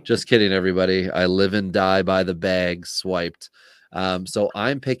 Just kidding, everybody. I live and die by the bag swiped. So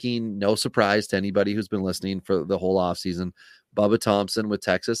I'm picking, no surprise to anybody who's been listening for the whole offseason, Bubba Thompson with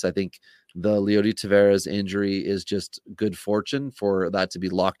Texas. I think the Leody Taveras injury is just good fortune for that to be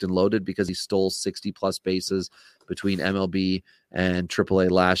locked and loaded, because he stole 60-plus bases between MLB and AAA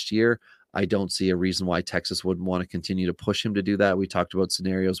last year. I don't see a reason why Texas wouldn't want to continue to push him to do that. We talked about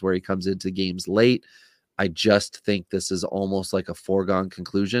scenarios where he comes into games late. I just think this is almost like a foregone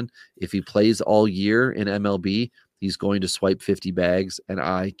conclusion. If he plays all year in MLB, he's going to swipe 50 bags, and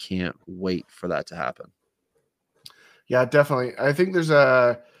I can't wait for that to happen. Yeah, definitely. I think there's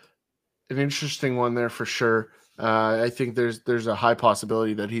an interesting one there for sure. I think there's a high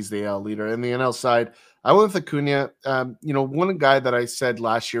possibility that he's the AL leader. In the NL side, I went with Acuna. One guy that I said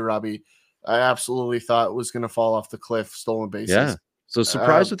last year, Robbie, I absolutely thought was going to fall off the cliff, stolen bases. Yeah. So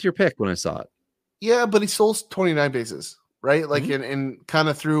surprised with your pick when I saw it. Yeah, but he stole 29 bases, right? Like, and kind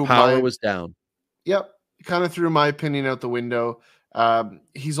of threw power was down. Yep. Kind of threw my opinion out the window.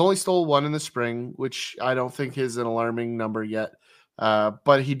 He's only stole one in the spring, which I don't think is an alarming number yet.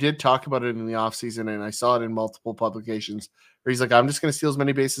 But he did talk about it in the offseason, and I saw it in multiple publications where he's like, I'm just going to steal as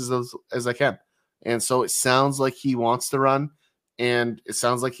many bases as I can. And so it sounds like he wants to run, and it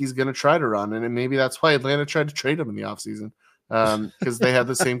sounds like he's going to try to run. And maybe that's why Atlanta tried to trade him in the offseason, because they have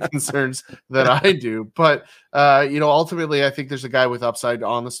the same concerns that I do. But, ultimately, I think there's a guy with upside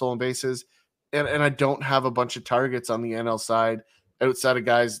on the stolen bases. And I don't have a bunch of targets on the NL side outside of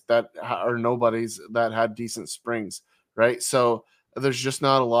guys that are nobodies that had decent springs, right? So there's just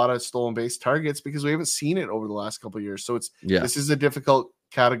not a lot of stolen base targets because we haven't seen it over the last couple of years. So this is a difficult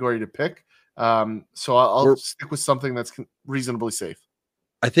category to pick. So I'll stick with something that's reasonably safe.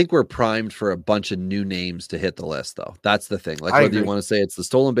 I think we're primed for a bunch of new names to hit the list, though. That's the thing. Like, whether you want to say it's the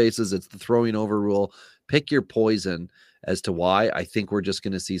stolen bases, it's the throwing over rule, pick your poison as to why. I think we're just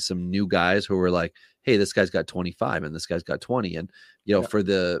going to see some new guys who are like, hey, this guy's got 25 and this guy's got 20. And, for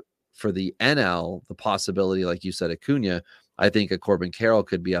the NL, the possibility, like you said, Acuna, I think a Corbin Carroll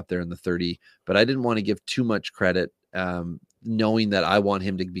could be up there in the 30, but I didn't want to give too much credit, knowing that I want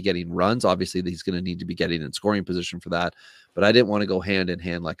him to be getting runs. Obviously, he's going to need to be getting in scoring position for that, but I didn't want to go hand in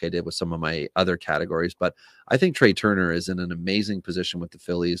hand like I did with some of my other categories. But I think Trey Turner is in an amazing position with the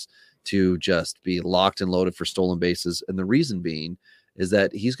Phillies to just be locked and loaded for stolen bases. And the reason being is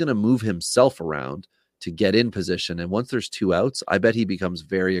that he's going to move himself around to get in position. And once there's 2 outs, I bet he becomes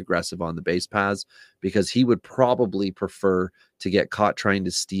very aggressive on the base paths, because he would probably prefer to get caught trying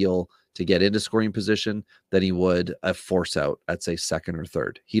to steal to get into scoring position than he would a force out at, say, second or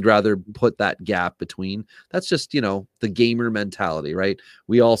third. He'd rather put that gap between. That's just, the gamer mentality, right?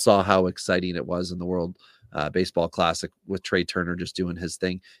 We all saw how exciting it was in the World Baseball Classic with Trey Turner just doing his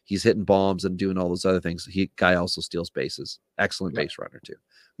thing. He's hitting bombs and doing all those other things. Guy also steals bases. Excellent base runner too.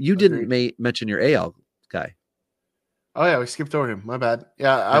 You didn't mention your AL guy. Oh yeah, we skipped over him. My bad.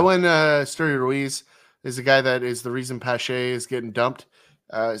 Yeah. I went Esteury Ruiz is a guy that is the reason Pache is getting dumped.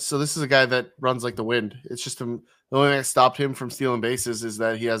 So this is a guy that runs like the wind. It's just the only thing that stopped him from stealing bases is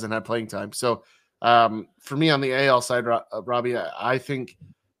that he hasn't had playing time. So for me on the AL side, Robbie, I think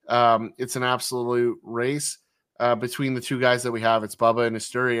it's an absolute race between the two guys that we have. It's Bubba and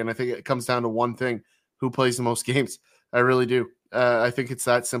Esteury, and I think it comes down to one thing: who plays the most games. I really do. I think it's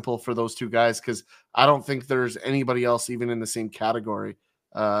that simple for those two guys, because I don't think there's anybody else even in the same category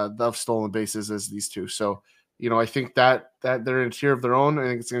of stolen bases as these two. So, I think that they're in a tier of their own. I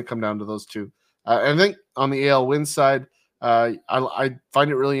think it's going to come down to those two. I think on the AL win side, I find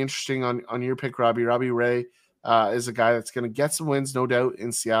it really interesting on your pick, Robbie. Robbie Ray is a guy that's going to get some wins, no doubt,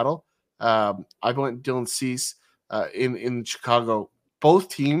 in Seattle. I went Dylan Cease in Chicago. Both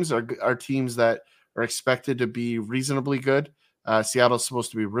teams are teams that are expected to be reasonably good. Seattle's supposed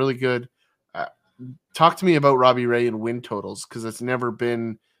to be really good. Talk to me about Robbie Ray and win totals, because it's never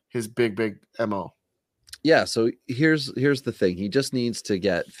been his big MO. Yeah, so here's the thing. He just needs to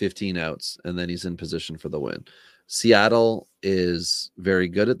get 15 outs, and then he's in position for the win. Seattle is very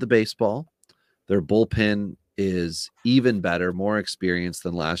good at the baseball. Their bullpen is even better, more experienced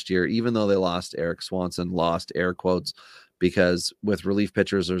than last year, even though they lost Eric Swanson, lost air quotes, because with relief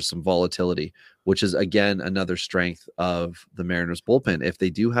pitchers, there's some volatility, which is, again, another strength of the Mariners bullpen. If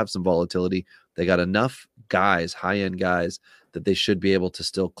they do have some volatility, they got enough guys, high-end guys, that they should be able to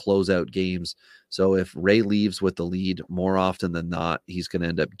still close out games. So if Ray leaves with the lead, more often than not, he's going to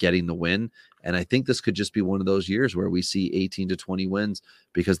end up getting the win. And I think this could just be one of those years where we see 18 to 20 wins,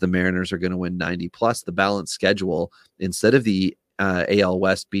 because the Mariners are going to win 90 plus. The balanced schedule, instead of the AL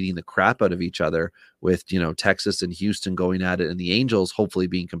West beating the crap out of each other with, Texas and Houston going at it, and the Angels hopefully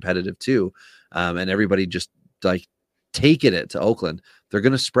being competitive too, and everybody just like taking it to Oakland, they're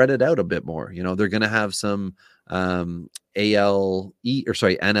going to spread it out a bit more. They're going to have some NL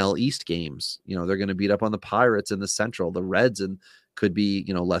East games. They're going to beat up on the Pirates in the Central, the Reds, and could be,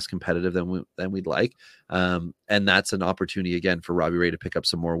 less competitive than we'd like. And that's an opportunity again for Robbie Ray to pick up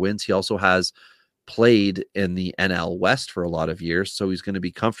some more wins. He also has played in the NL West for a lot of years, so he's going to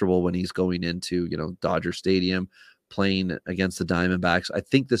be comfortable when he's going into, Dodger Stadium, playing against the Diamondbacks. I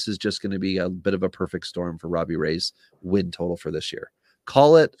think this is just going to be a bit of a perfect storm for Robbie Ray's win total for this year.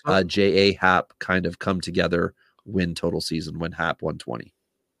 Call it J.A. Happ kind of come together win total season when Happ 120.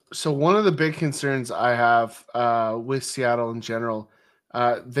 So one of the big concerns I have with Seattle in general,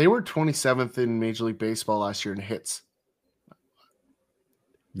 they were 27th in Major League Baseball last year in hits.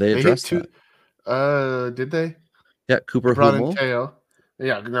 They addressed that. Did they? Yeah, Cooper Hummel.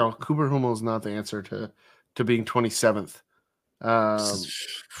 Yeah, no, Cooper Hummel is not the answer to being 27th.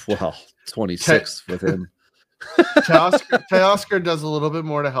 Well, 26th with him. Teoscar does a little bit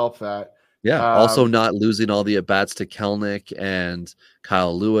more to help that. Yeah, also not losing all the at-bats to Kelnick and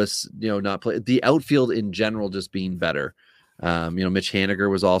Kyle Lewis, not play the outfield in general, just being better. Mitch Haniger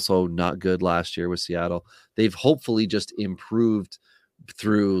was also not good last year with Seattle. They've hopefully just improved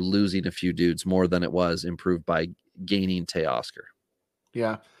through losing a few dudes more than it was improved by gaining Teoscar.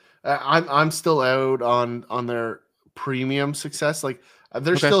 Yeah. I'm still out on their premium success. Like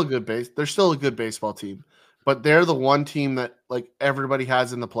they're Okay. still a good they're still a good baseball team, but they're the one team that like everybody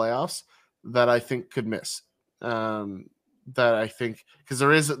has in the playoffs that I think could miss. That I think because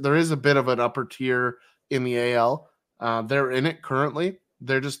there is a bit of an upper tier in the AL. They're in it currently.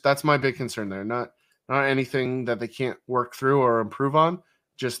 That's my big concern there. Not anything that they can't work through or improve on.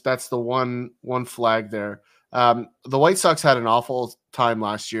 Just that's the one flag there. The White Sox had an awful time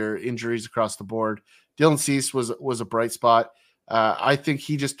last year, injuries across the board. Dylan Cease was a bright spot. I think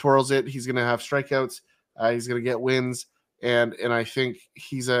he just twirls it. He's going to have strikeouts. He's going to get wins, and I think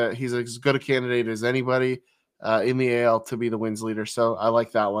he's as good a candidate as anybody in the AL to be the wins leader. So I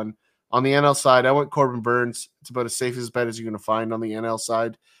like that one. On the NL side, I went Corbin Burns. It's about as safe as bet as you're going to find on the NL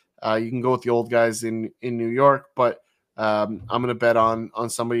side. You can go with the old guys in New York, but I'm going to bet on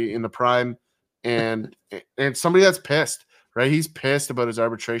somebody in the prime and somebody that's pissed, right? He's pissed about his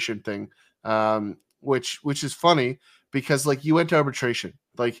arbitration thing, which is funny because like you went to arbitration,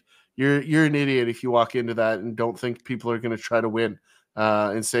 like you're an idiot if you walk into that and don't think people are going to try to win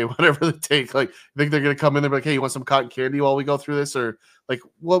and say whatever they take. Like, I think they're going to come in there like, hey, you want some cotton candy while we go through this? Or like,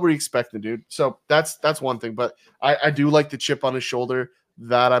 what were you expecting, dude? So that's one thing. But I do like the chip on his shoulder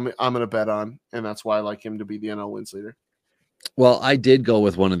that I'm going to bet on. And that's why I like him to be the NL wins leader. Well, I did go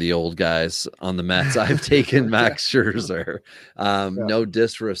with one of the old guys on the Mets. I've taken Max Scherzer. No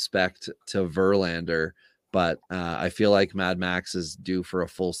disrespect to Verlander, but I feel like Mad Max is due for a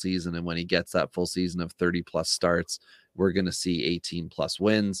full season. And when he gets that full season of 30 plus starts, we're going to see 18 plus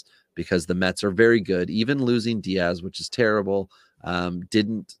wins because the Mets are very good. Even losing Diaz, which is terrible,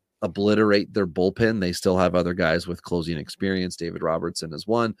 didn't obliterate their bullpen. They still have other guys with closing experience. David Robertson is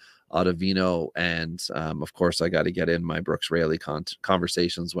one, Ottavino, and of course I got to get in my Brooks Raley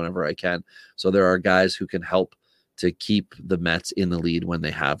conversations whenever I can. So there are guys who can help to keep the Mets in the lead when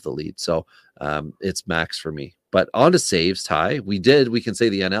they have the lead. So it's Max for me. But on to saves, Ty. We can say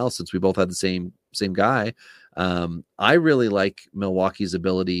the NL since we both had the same guy. I really like Milwaukee's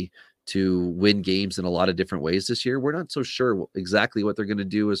ability to win games in a lot of different ways this year. We're not so sure exactly what they're going to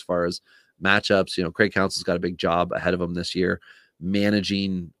do as far as matchups. Craig Counsell's got a big job ahead of him this year,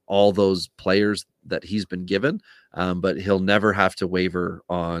 managing all those players that he's been given. But he'll never have to waver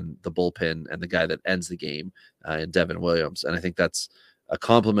on the bullpen and the guy that ends the game in Devin Williams. And I think that's a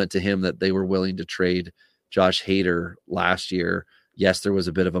compliment to him that they were willing to trade Josh Hader last year. Yes, there was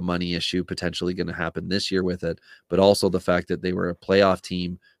a bit of a money issue potentially going to happen this year with it, but also the fact that they were a playoff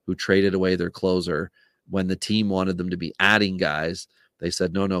team who traded away their closer when the team wanted them to be adding guys. They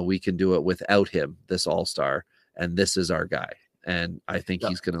said, no, we can do it without him, this all-star, and this is our guy. And I think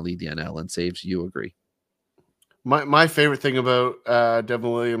he's going to lead the NL in saves. You agree? My favorite thing about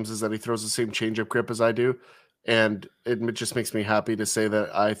Devin Williams is that he throws the same changeup grip as I do, and it just makes me happy to say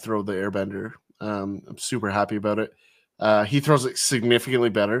that I throw the airbender. I'm super happy about it. He throws it significantly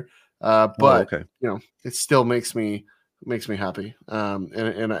better, but it still makes me happy.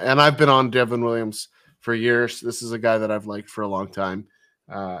 And I've been on Devin Williams for years. This is a guy that I've liked for a long time,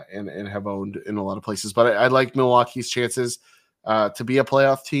 and have owned in a lot of places. But I like Milwaukee's chances to be a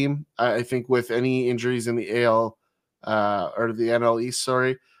playoff team. I think with any injuries in the AL or the NL East,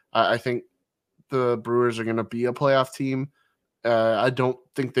 I think the Brewers are going to be a playoff team. I don't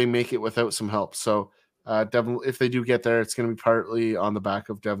think they make it without some help. So Devin, if they do get there, it's going to be partly on the back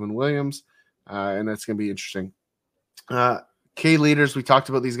of Devin Williams, and that's going to be interesting. K leaders, we talked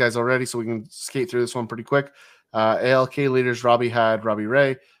about these guys already, so we can skate through this one pretty quick. ALK leaders, Robbie had Robbie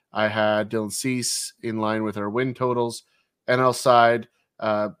Ray. I had Dylan Cease in line with our win totals. NL side,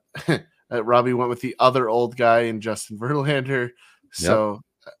 Robbie went with the other old guy in Justin Verlander. So,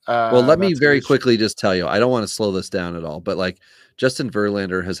 well, let me very quickly just tell you, I don't want to slow this down at all, but like Justin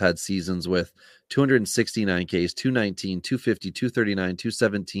Verlander has had seasons with 269 Ks, 219, 250, 239,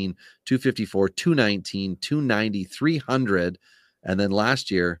 217, 254, 219, 290, 300, and then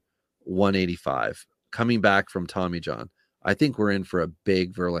last year 185. Coming back from Tommy John, I think we're in for a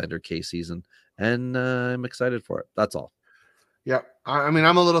big Verlander K season, and I'm excited for it. That's all. Yeah, I mean,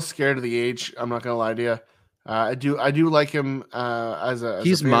 I'm a little scared of the age. I'm not gonna lie to you. I do like him as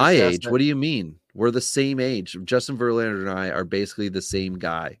he's my age. What do you mean? We're the same age. Justin Verlander and I are basically the same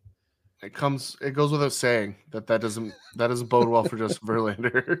guy. It goes without saying that doesn't bode well for Justin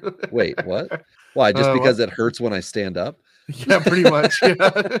Verlander. Wait, what? Why? Just because it hurts when I stand up? Yeah, pretty much.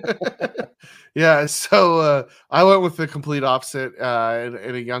 Yeah. Yeah, so I went with the complete opposite and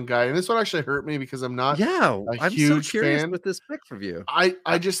a young guy, and this one actually hurt me because I'm not Yeah, a I'm so huge curious fan. with this pick for you.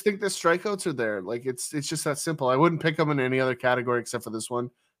 I just think the strikeouts are there. Like it's just that simple. I wouldn't pick him in any other category except for this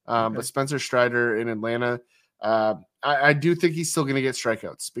one. But Okay. Spencer Strider in Atlanta, I do think he's still going to get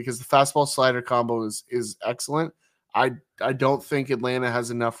strikeouts because the fastball slider combo is excellent. I don't think Atlanta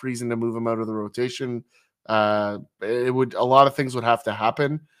has enough reason to move him out of the rotation. It would a lot of things would have to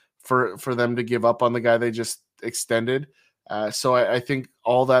happen for them to give up on the guy they just extended. So I think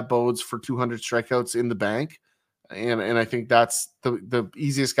all that bodes for 200 strikeouts in the bank. And I think that's the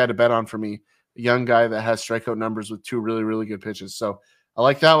easiest guy to bet on for me. A young guy that has strikeout numbers with 2 really, really good pitches. So I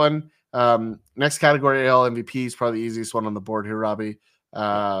like that one. Next category, AL MVP is probably the easiest one on the board here, Robbie.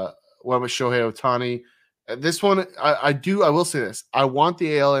 One with Shohei Ohtani. This one, I will say this. I want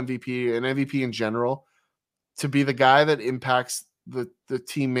the AL MVP and MVP in general to be the guy that impacts the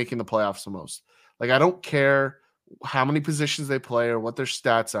team making the playoffs the most. Like, I don't care how many positions they play or what their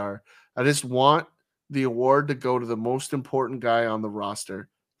stats are. I just want the award to go to the most important guy on the roster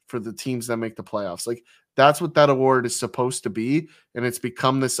for the teams that make the playoffs. Like, that's what that award is supposed to be, and it's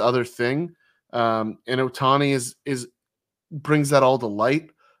become this other thing. And Ohtani is brings that all to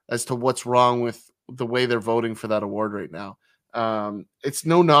light as to what's wrong with the way they're voting for that award right now. It's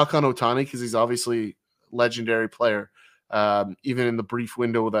no knock on Ohtani because he's obviously legendary player, even in the brief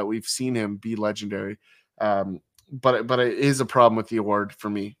window that we've seen him be legendary. But it is a problem with the award for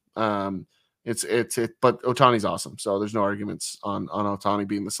me. But Ohtani's awesome, so there's no arguments on Ohtani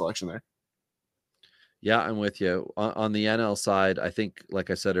being the selection there. Yeah, I'm with you. On the NL side, I think, like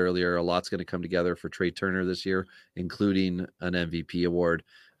I said earlier, a lot's going to come together for Trey Turner this year, including an MVP award,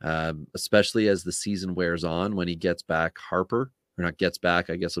 especially as the season wears on. When he gets back Harper, or not gets back,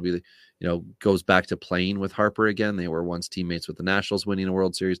 I guess it'll be, goes back to playing with Harper again. They were once teammates with the Nationals, winning a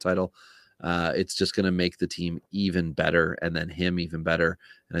World Series title. It's just going to make the team even better, and then him even better.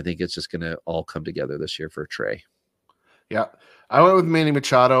 And I think it's just going to all come together this year for Trey. Yeah, I went with Manny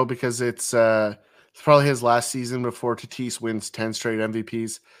Machado because it's probably his last season before Tatis wins 10 straight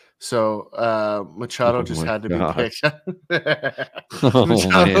MVPs. So Machado just had to be picked.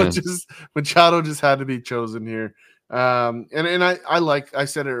 Machado just had to be chosen here. And I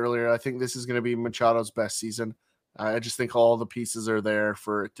said it earlier, I think this is going to be Machado's best season. I just think all the pieces are there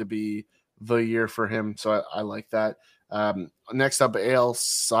for it to be the year for him. So I like that. Next up, AL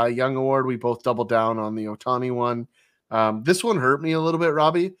Cy Young Award. We both doubled down on the Ohtani one. This one hurt me a little bit,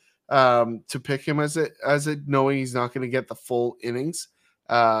 Robbie, to pick him as it knowing he's not going to get the full innings.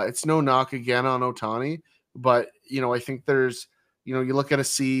 It's no knock again on Ohtani, but I think there's, you look at a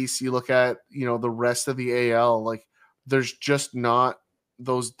Cease, you look at, the rest of the AL, like there's just not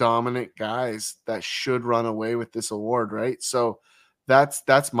those dominant guys that should run away with this award. Right. So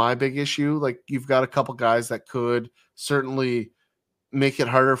that's my big issue. Like, you've got a couple guys that could certainly make it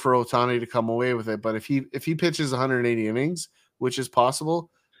harder for Ohtani to come away with it. But if he pitches 180 innings, which is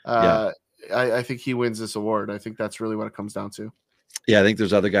possible, I think he wins this award. I think that's really what it comes down to. Yeah, I think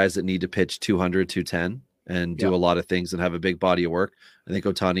there's other guys that need to pitch 200, 210 and do a lot of things and have a big body of work. I think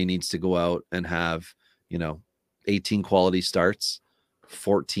Ohtani needs to go out and have, 18 quality starts,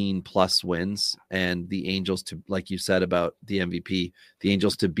 14 plus wins, and the Angels to, like you said about the MVP, the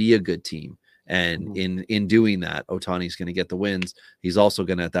Angels to be a good team. And in doing that, Ohtani's going to get the wins. He's also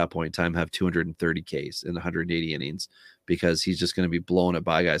going to, at that point in time, have 230 Ks in 180 innings because he's just going to be blowing it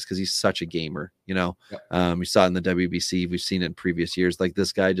by guys because he's such a gamer. We saw it in the WBC. We've seen it in previous years. Like,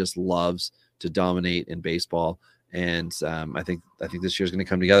 this guy just loves to dominate in baseball. And I think this year's going to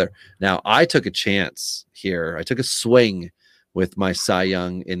come together. Now, I took a chance here. I took a swing with my Cy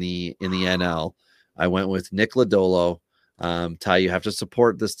Young in the NL. I went with Nick Lodolo. Ty, you have to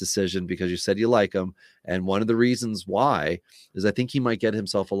support this decision because you said you like him. And one of the reasons why is I think he might get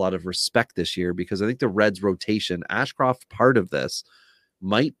himself a lot of respect this year because I think the Reds rotation, Ashcroft part of this,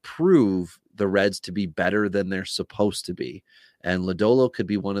 might prove the Reds to be better than they're supposed to be. And Lodolo could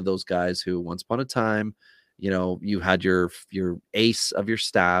be one of those guys who once upon a time, you had your ace of your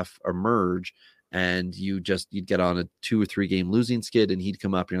staff emerge and you'd get on a 2 or 3 game losing skid and he'd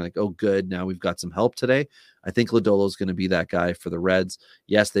come up and you're like, oh, good. Now we've got some help today. I think Lodolo is going to be that guy for the Reds.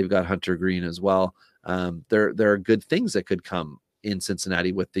 Yes, they've got Hunter Green as well. There are good things that could come in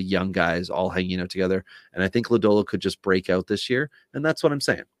Cincinnati with the young guys all hanging out together. And I think Lodolo could just break out this year. And that's what I'm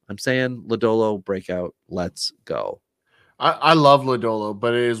saying. I'm saying Lodolo breakout. Let's go. I love Lodolo,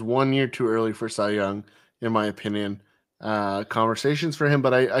 but it is 1 year too early for Cy Young, in my opinion. Conversations for him,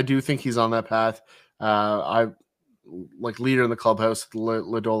 but I do think he's on that path. I like leader in the clubhouse,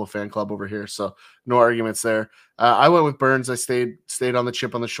 Lodolo fan club over here, so no arguments there. I went with Burns. I stayed on the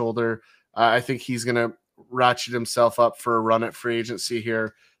chip on the shoulder. I think he's going to ratchet himself up for a run at free agency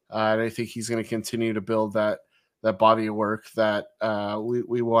here. And I think he's going to continue to build that body of work that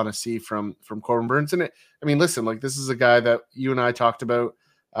we want to see from Corbin Burns. And listen, like, this is a guy that you and I talked about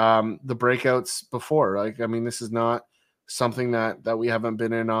the breakouts before. Like, this is not something that we haven't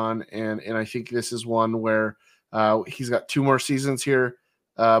been in on. And I think this is one where he's got 2 more seasons here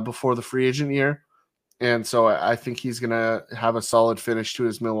before the free agent year. And so I think he's going to have a solid finish to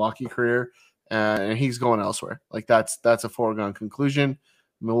his Milwaukee career, and he's going elsewhere. Like, that's a foregone conclusion.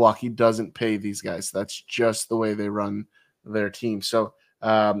 Milwaukee doesn't pay these guys. That's just the way they run their team. So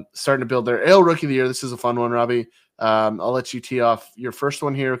starting to build their AL Rookie of the Year. This is a fun one, Robbie. I'll let you tee off your first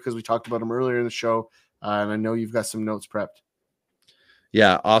one here because we talked about him earlier in the show, and I know you've got some notes prepped.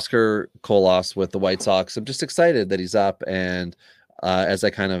 Yeah, Oscar Colas with the White Sox. I'm just excited that he's up, and as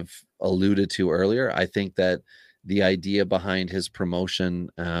I kind of alluded to earlier, I think that the idea behind his promotion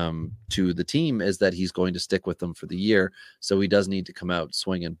to the team is that he's going to stick with them for the year, so he does need to come out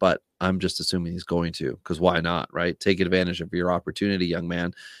swinging. But I'm just assuming he's going to, because why not, right? Take advantage of your opportunity, young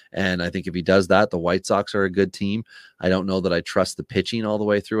man. And I think if he does that, the White Sox are a good team. I don't know that I trust the pitching all the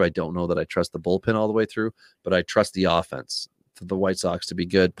way through. I don't know that I trust the bullpen all the way through, but I trust the offense for the White Sox to be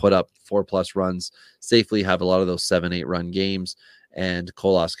good, put up 4+ runs safely, have a lot of those 7-8 run games. And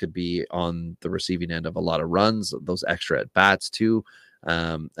Colas could be on the receiving end of a lot of runs, those extra at bats too.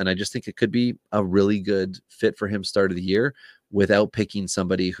 And I just think it could be a really good fit for him start of the year without picking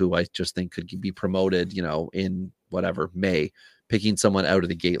somebody who I just think could be promoted, in whatever, May. Picking someone out of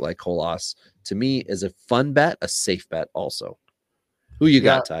the gate like Colas, to me, is a fun bet, a safe bet also. Who you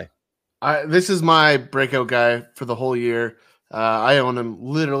got, Ty? This is my breakout guy for the whole year. I own him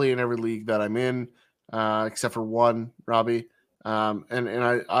literally in every league that I'm in, except for one, Robbie.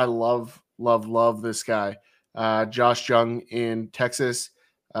 And I love this guy, Josh Jung in Texas,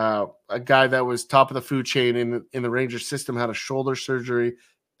 a guy that was top of the food chain in the Rangers system, had a shoulder surgery.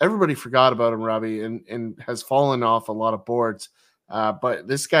 Everybody forgot about him, Robbie, and has fallen off a lot of boards. But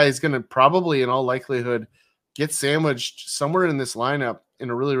this guy is going to probably, in all likelihood, get sandwiched somewhere in this lineup in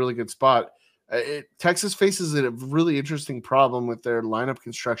a really, really good spot. Texas faces a really interesting problem with their lineup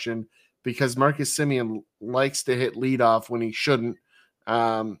construction, because Marcus Semien likes to hit leadoff when he shouldn't.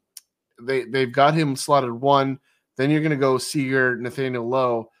 They've got him slotted 1. Then you're going to go Seager, Nathaniel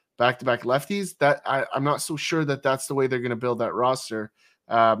Lowe, back-to-back lefties. I'm not so sure that that's the way they're going to build that roster.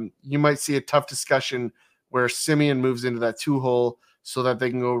 You might see a tough discussion where Semien moves into that 2-hole so that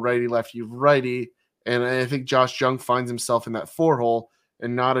they can go righty, righty. And I think Josh Jung finds himself in that 4-hole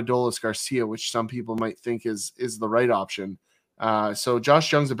and not Adolis Garcia, which some people might think is the right option. So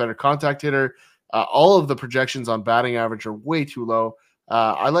Josh Jung's a better contact hitter. All of the projections on batting average are way too low.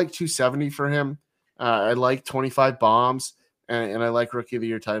 I like 270 for him. I like 25 bombs, and I like Rookie of the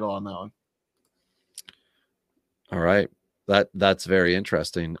Year title on that one. All right. That's very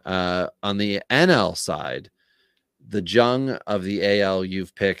interesting. On the NL side, the Jung of the AL,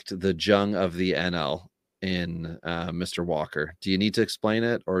 you've picked the Jung of the NL in Mr. Walker. Do you need to explain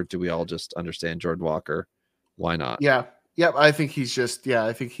it, or do we all just understand Jordan Walker? Why not? Yeah. Yep, I think he's just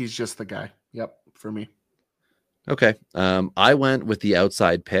the guy. Yep, for me. Okay. I went with the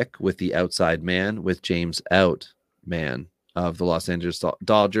outside pick, with the outside man, with James Outman of the Los Angeles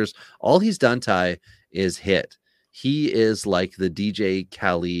Dodgers. All he's done, Ty, is hit. He is like the DJ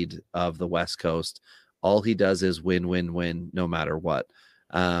Khaled of the West Coast. All he does is win, win, win, no matter what.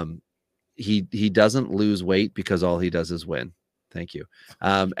 He doesn't lose weight because all he does is win. Thank you.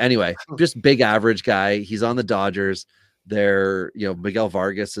 Anyway, just big average guy. He's on the Dodgers. Miguel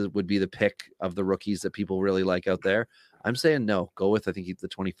Vargas would be the pick of the rookies that people really like out there. I'm saying no. Go with, I think he's the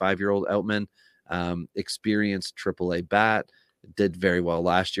 25-year-old Outman, experienced AAA bat, did very well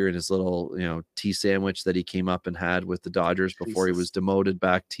last year in his little, tea sandwich that he came up and had with the Dodgers before he was demoted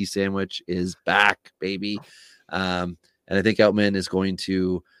back. Tea sandwich is back, baby. And I think Outman is going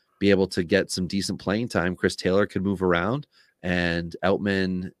to be able to get some decent playing time. Chris Taylor could move around, and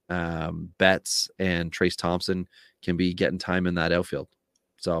Outman, Betts, and Trace Thompson can be getting time in that outfield.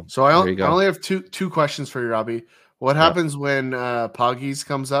 So I only have two questions for you, Robbie. What happens when Poggies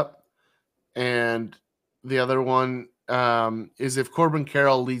comes up? And the other one is if Corbin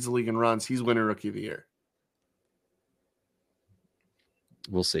Carroll leads the league in runs, he's winning Rookie of the Year.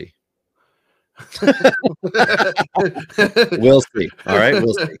 We'll see. We'll see. All right,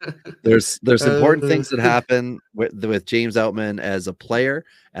 we'll see. There's important things that happen with James Outman as a player,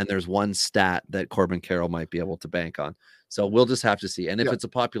 and there's one stat that Corbin Carroll might be able to bank on. So we'll just have to see. And if it's a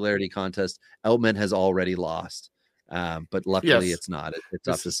popularity contest, Outman has already lost. But luckily Yes, it's not. It's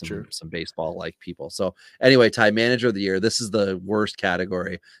this up to is true. some baseball like people. So anyway, Ty, manager of the year. This is the worst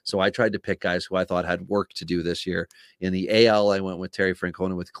category. So I tried to pick guys who I thought had work to do this year. In the AL, I went with Terry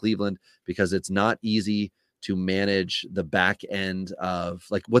Francona with Cleveland because it's not easy to manage the back end of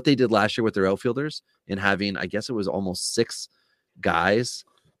like what they did last year with their outfielders and having, I guess it was almost 6 guys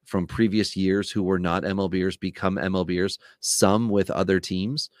from previous years who were not MLBers become MLBers, some with other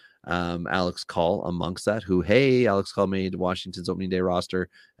teams. Alex Call amongst that, Alex Call made Washington's opening day roster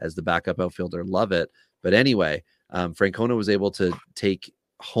as the backup outfielder. Love it. But anyway, Francona was able to take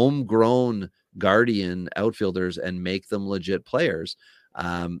homegrown Guardian outfielders and make them legit players.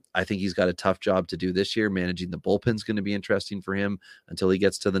 I think he's got a tough job to do this year. Managing the bullpen is going to be interesting for him until he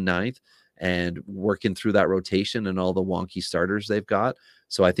gets to the 9th and working through that rotation and all the wonky starters they've got.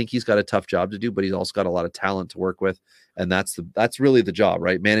 So I think he's got a tough job to do, but he's also got a lot of talent to work with. And that's really the job,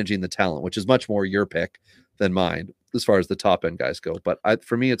 right? Managing the talent, which is much more your pick than mine as far as the top end guys go. But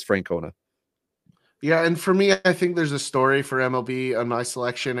for me, it's Francona. Yeah, and for me, I think there's a story for MLB on my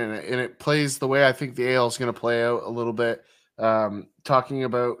selection, and it plays the way I think the AL is going to play out a little bit. Talking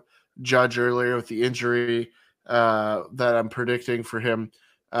about Judge earlier with the injury that I'm predicting for him,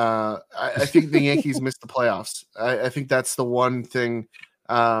 I think the Yankees missed the playoffs. I think that's the one thing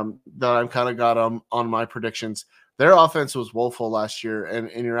that I'm kind of got on my predictions. Their offense was woeful last year,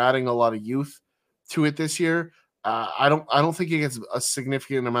 and you're adding a lot of youth to it this year. I don't think it gets a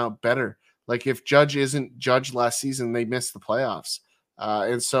significant amount better. Like if Judge isn't Judge last season, they missed the playoffs.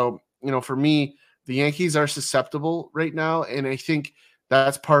 And so, for me, the Yankees are susceptible right now. And I think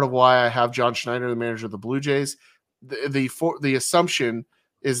that's part of why I have John Schneider, the manager of the Blue Jays. The assumption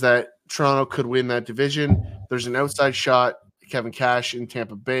is that Toronto could win that division. There's an outside shot. Kevin Cash in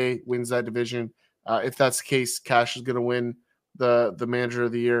Tampa Bay wins that division. If that's the case, Cash is going to win the manager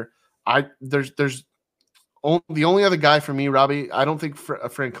of the year. There's the only other guy for me, Robbie, I don't think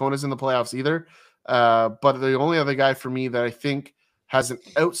Francona's in the playoffs either. But the only other guy for me that I think has an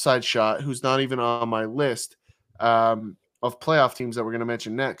outside shot, who's not even on my list of playoff teams that we're going to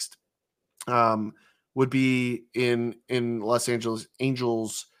mention next, would be in Los Angeles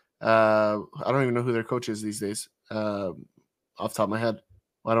Angels. I don't even know who their coach is these days. Off the top of my head.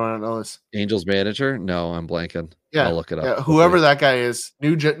 Why don't I not know this? Angels manager? No, I'm blanking. Yeah, I'll look it up. Yeah, whoever that guy is,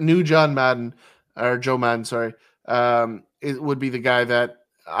 new John Madden or Joe Madden, sorry. It would be the guy that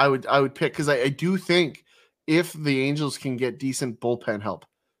I would pick because I do think if the Angels can get decent bullpen help,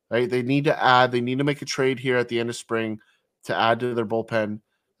 right? They need to make a trade here at the end of spring to add to their bullpen.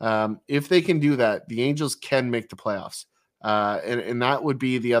 If they can do that, the Angels can make the playoffs. And that would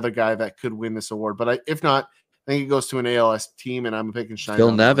be the other guy that could win this award. But if not, I think it goes to an ALS team, and I'm picking Schneider.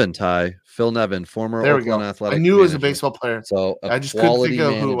 Phil Nevin, Ty. Phil Nevin, former Oakland Athletics. I knew it was a baseball player. So I just couldn't think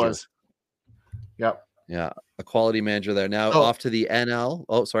of who it was. Yep. Yeah, a quality manager there. Now off to the NL.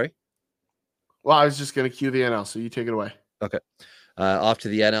 Oh, sorry. Well, I was just going to cue the NL, so you take it away. Okay. Off to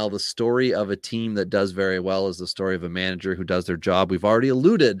the NL. The story of a team that does very well is the story of a manager who does their job. We've already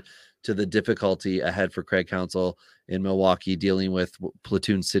alluded to the difficulty ahead for Craig Counsell in Milwaukee, dealing with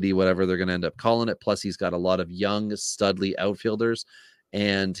Platoon City, whatever they're going to end up calling it. Plus, he's got a lot of young, studly outfielders.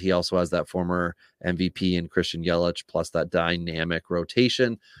 And he also has that former MVP in Christian Yelich, plus that dynamic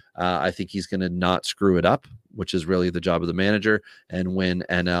rotation. I think he's going to not screw it up, which is really the job of the manager, and win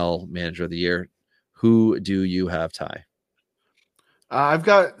NL Manager of the Year. Who do you have, Ty? I've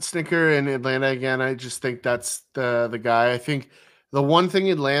got Snicker in Atlanta again. I just think that's the guy. I think the one thing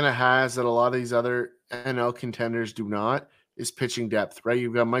Atlanta has that a lot of these other NL contenders do not is pitching depth, right?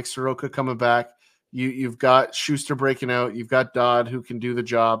 You've got Mike Soroka coming back. You've got Schuster breaking out. You've got Dodd who can do the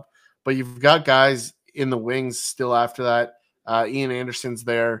job, but you've got guys in the wings still after that. Ian Anderson's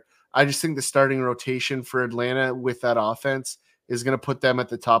there. I just think the starting rotation for Atlanta with that offense is going to put them at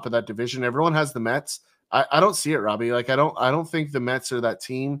the top of that division. Everyone has the Mets. I don't see it, Robbie. Like I don't think the Mets are that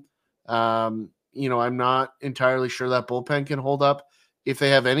team. I'm not entirely sure that bullpen can hold up if they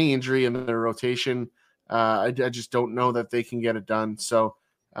have any injury in their rotation. I just don't know that they can get it done. So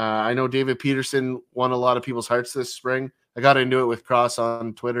I know David Peterson won a lot of people's hearts this spring. I got into it with Cross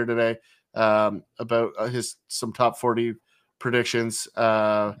on Twitter today about some top 40 predictions.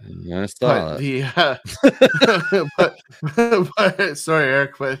 I saw but sorry,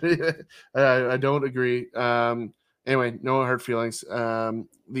 Eric, but I don't agree. Anyway, no hard feelings.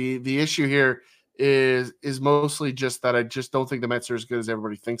 The issue here is mostly just that I just don't think the Mets are as good as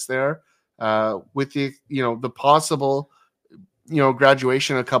everybody thinks they are. With the possible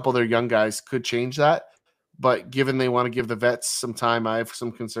graduation, a couple of their young guys could change that. But given they want to give the vets some time, I have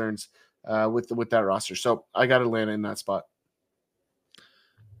some concerns with that roster. So I got Atlanta in that spot.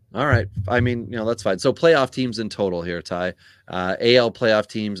 All right. I mean, that's fine. So playoff teams in total here, Ty. AL playoff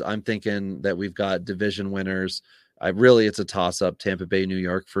teams, I'm thinking that we've got division winners. It's a toss-up, Tampa Bay, New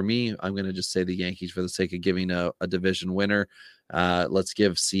York. For me, I'm going to just say the Yankees for the sake of giving a division winner. Let's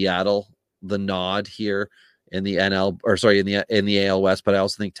give Seattle the nod here in the in the AL West, but I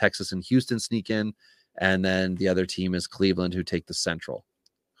also think Texas and Houston sneak in, and then the other team is Cleveland, who take the Central.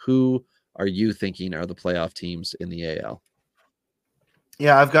 Who are you thinking are the playoff teams in the AL?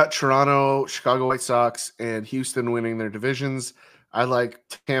 Yeah, I've got Toronto, Chicago White Sox, and Houston winning their divisions. I like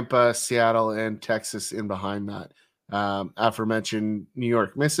Tampa, Seattle, and Texas in behind that. Aforementioned New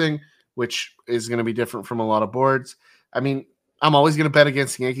York missing, which is going to be different from a lot of boards. I mean, I'm always going to bet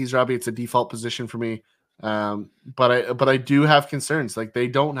against the Yankees, Robbie. It's a default position for me. But I do have concerns. Like, they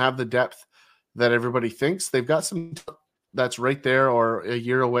don't have the depth that everybody thinks. They've got some that's right there or a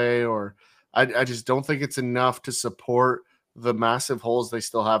year away, or I just don't think it's enough to support the massive holes they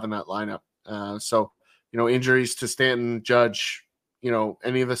still have in that lineup. So, injuries to Stanton, Judge,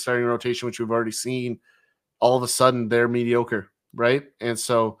 any of the starting rotation, which we've already seen, all of a sudden they're mediocre, right? And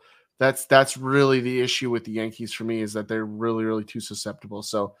so that's really the issue with the Yankees for me, is that they're really, really too susceptible.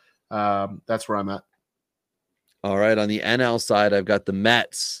 So that's where I'm at. All right. On the NL side, I've got the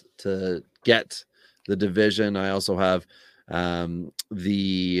Mets to get the division. I also have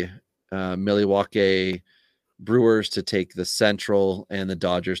the Milwaukee Brewers to take the Central and the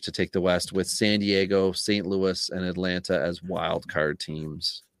Dodgers to take the West, with San Diego, St. Louis, and Atlanta as wild card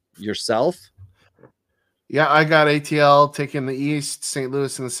teams. Yourself? Yeah, I got ATL taking the East, St.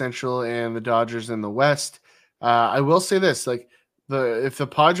 Louis in the Central, and the Dodgers in the West. I will say this, if the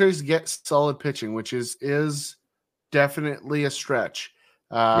Padres get solid pitching, which is definitely a stretch,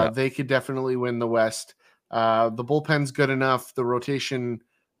 they could definitely win the West. The bullpen's good enough. The rotation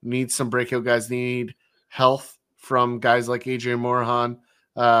needs some breakout guys. They need health from guys like Adrian Morejon.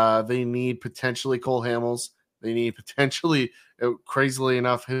 They need potentially Cole Hamels. They need potentially, crazily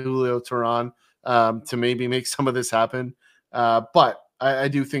enough, Julio Teheran to maybe make some of this happen. But I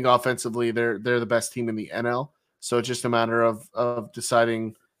do think offensively they're the best team in the NL. So it's just a matter of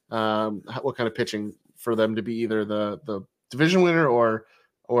deciding what kind of pitching for them to be either the division winner or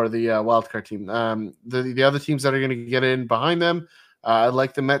the wildcard team. The other teams that are going to get in behind them, I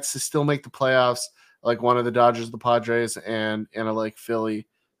like the Mets to still make the playoffs. I like one of the Dodgers, the Padres, and I like Philly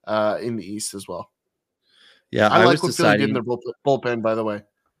in the East as well. Yeah, I like what Philly did in their bullpen, by the way.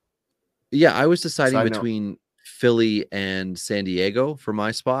 Yeah, I was deciding between Philly and San Diego for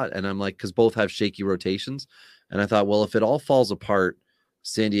my spot, and I'm like, because both have shaky rotations, and I thought, well, if it all falls apart,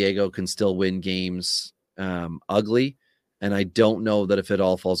 San Diego can still win games ugly, and I don't know that if it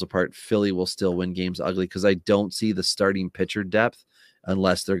all falls apart, Philly will still win games ugly, because I don't see the starting pitcher depth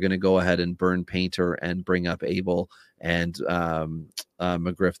unless they're going to go ahead and burn Painter and bring up Abel and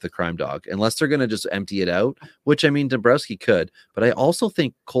McGriff, the crime dog, unless they're going to just empty it out, which, I mean, Dombrowski could. But I also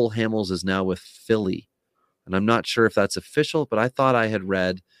think Cole Hamels is now with Philly, and I'm not sure if that's official, but I thought I had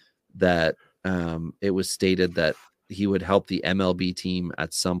read that it was stated that he would help the MLB team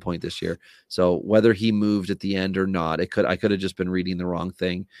at some point this year. So whether he moved at the end or not, I could have just been reading the wrong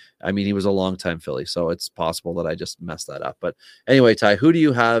thing. I mean, he was a long-time Philly, so it's possible that I just messed that up. But anyway, Ty, who do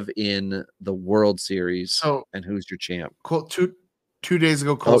you have in the World Series, and who's your champ? Cool. Two days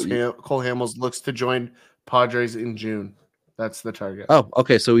ago, Cole Hamels looks to join Padres in June. That's the target. Oh,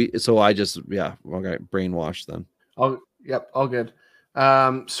 okay. So I just, okay, brainwashed then. All good.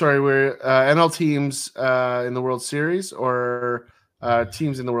 Sorry, we're NL teams in the World Series, or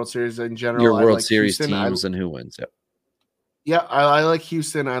teams in the World Series in general. Your World Series Houston. Teams and who wins. Yep. Yeah, I like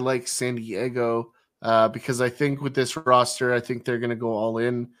Houston. I like San Diego because I think with this roster, I think they're going to go all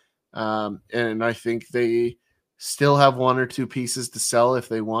in, and I think they still have one or two pieces to sell if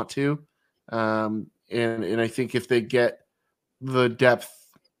they want to, and I think if they get the depth,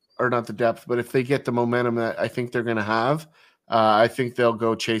 or not the depth, but if they get the momentum that I think they're going to have, I think they'll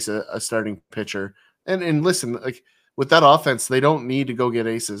go chase a starting pitcher. And listen, like, with that offense, they don't need to go get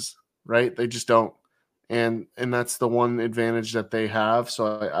aces, right? They just don't. And that's the one advantage that they have.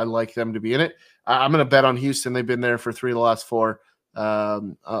 So I like them to be in it. I'm going to bet on Houston. They've been there for 3 of the last 4.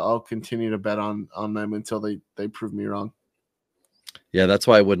 I'll continue to bet on them until they prove me wrong. Yeah, that's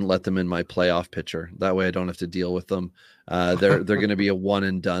why I wouldn't let them in my playoff pitcher. That way I don't have to deal with them. They're going to be a one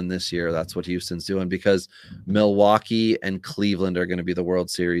and done this year. That's what Houston's doing, because Milwaukee and Cleveland are going to be the World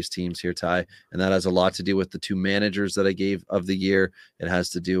Series teams here, Ty. And that has a lot to do with the 2 managers that I gave of the year. It has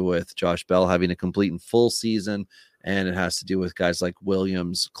to do with Josh Bell having a complete and full season, and it has to do with guys like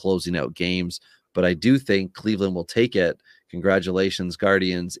Williams closing out games. But I do think Cleveland will take it. Congratulations,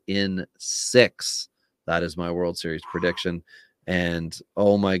 Guardians, in 6. That is my World Series prediction. And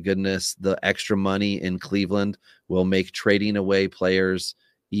oh my goodness, the extra money in Cleveland will make trading away players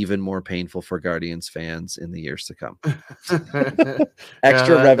even more painful for Guardians fans in the years to come.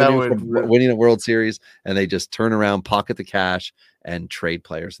 Extra revenue from winning a World Series, and they just turn around, pocket the cash, and trade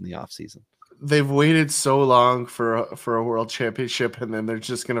players in the offseason. They've waited so long for a World Championship, and then they're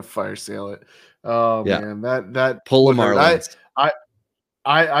just gonna fire sale it. Oh Yeah. man, that pull a Marlins.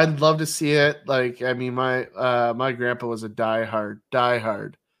 I'd love to see it. Like, I mean, my grandpa was a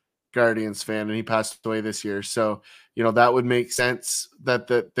diehard Guardians fan, and he passed away this year. So, you know, that would make sense that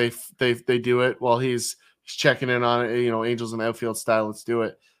they do it while he's checking in on it. You know, Angels in the outfield style. Let's do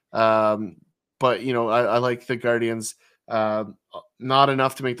it. But you know, I like the Guardians. Not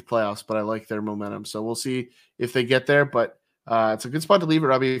enough to make the playoffs, but I like their momentum. So we'll see if they get there. But it's a good spot to leave it,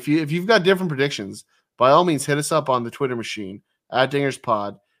 Robbie. If you've got different predictions, by all means, hit us up on the Twitter machine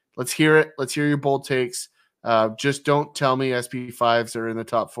 @DingersPod. Let's hear it. Let's hear your bold takes. Just don't tell me SP5s are in the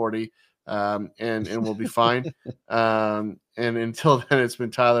top 40, and we'll be fine. And until then, it's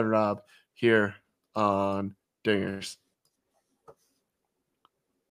been Tyler and Rob here on Dingers.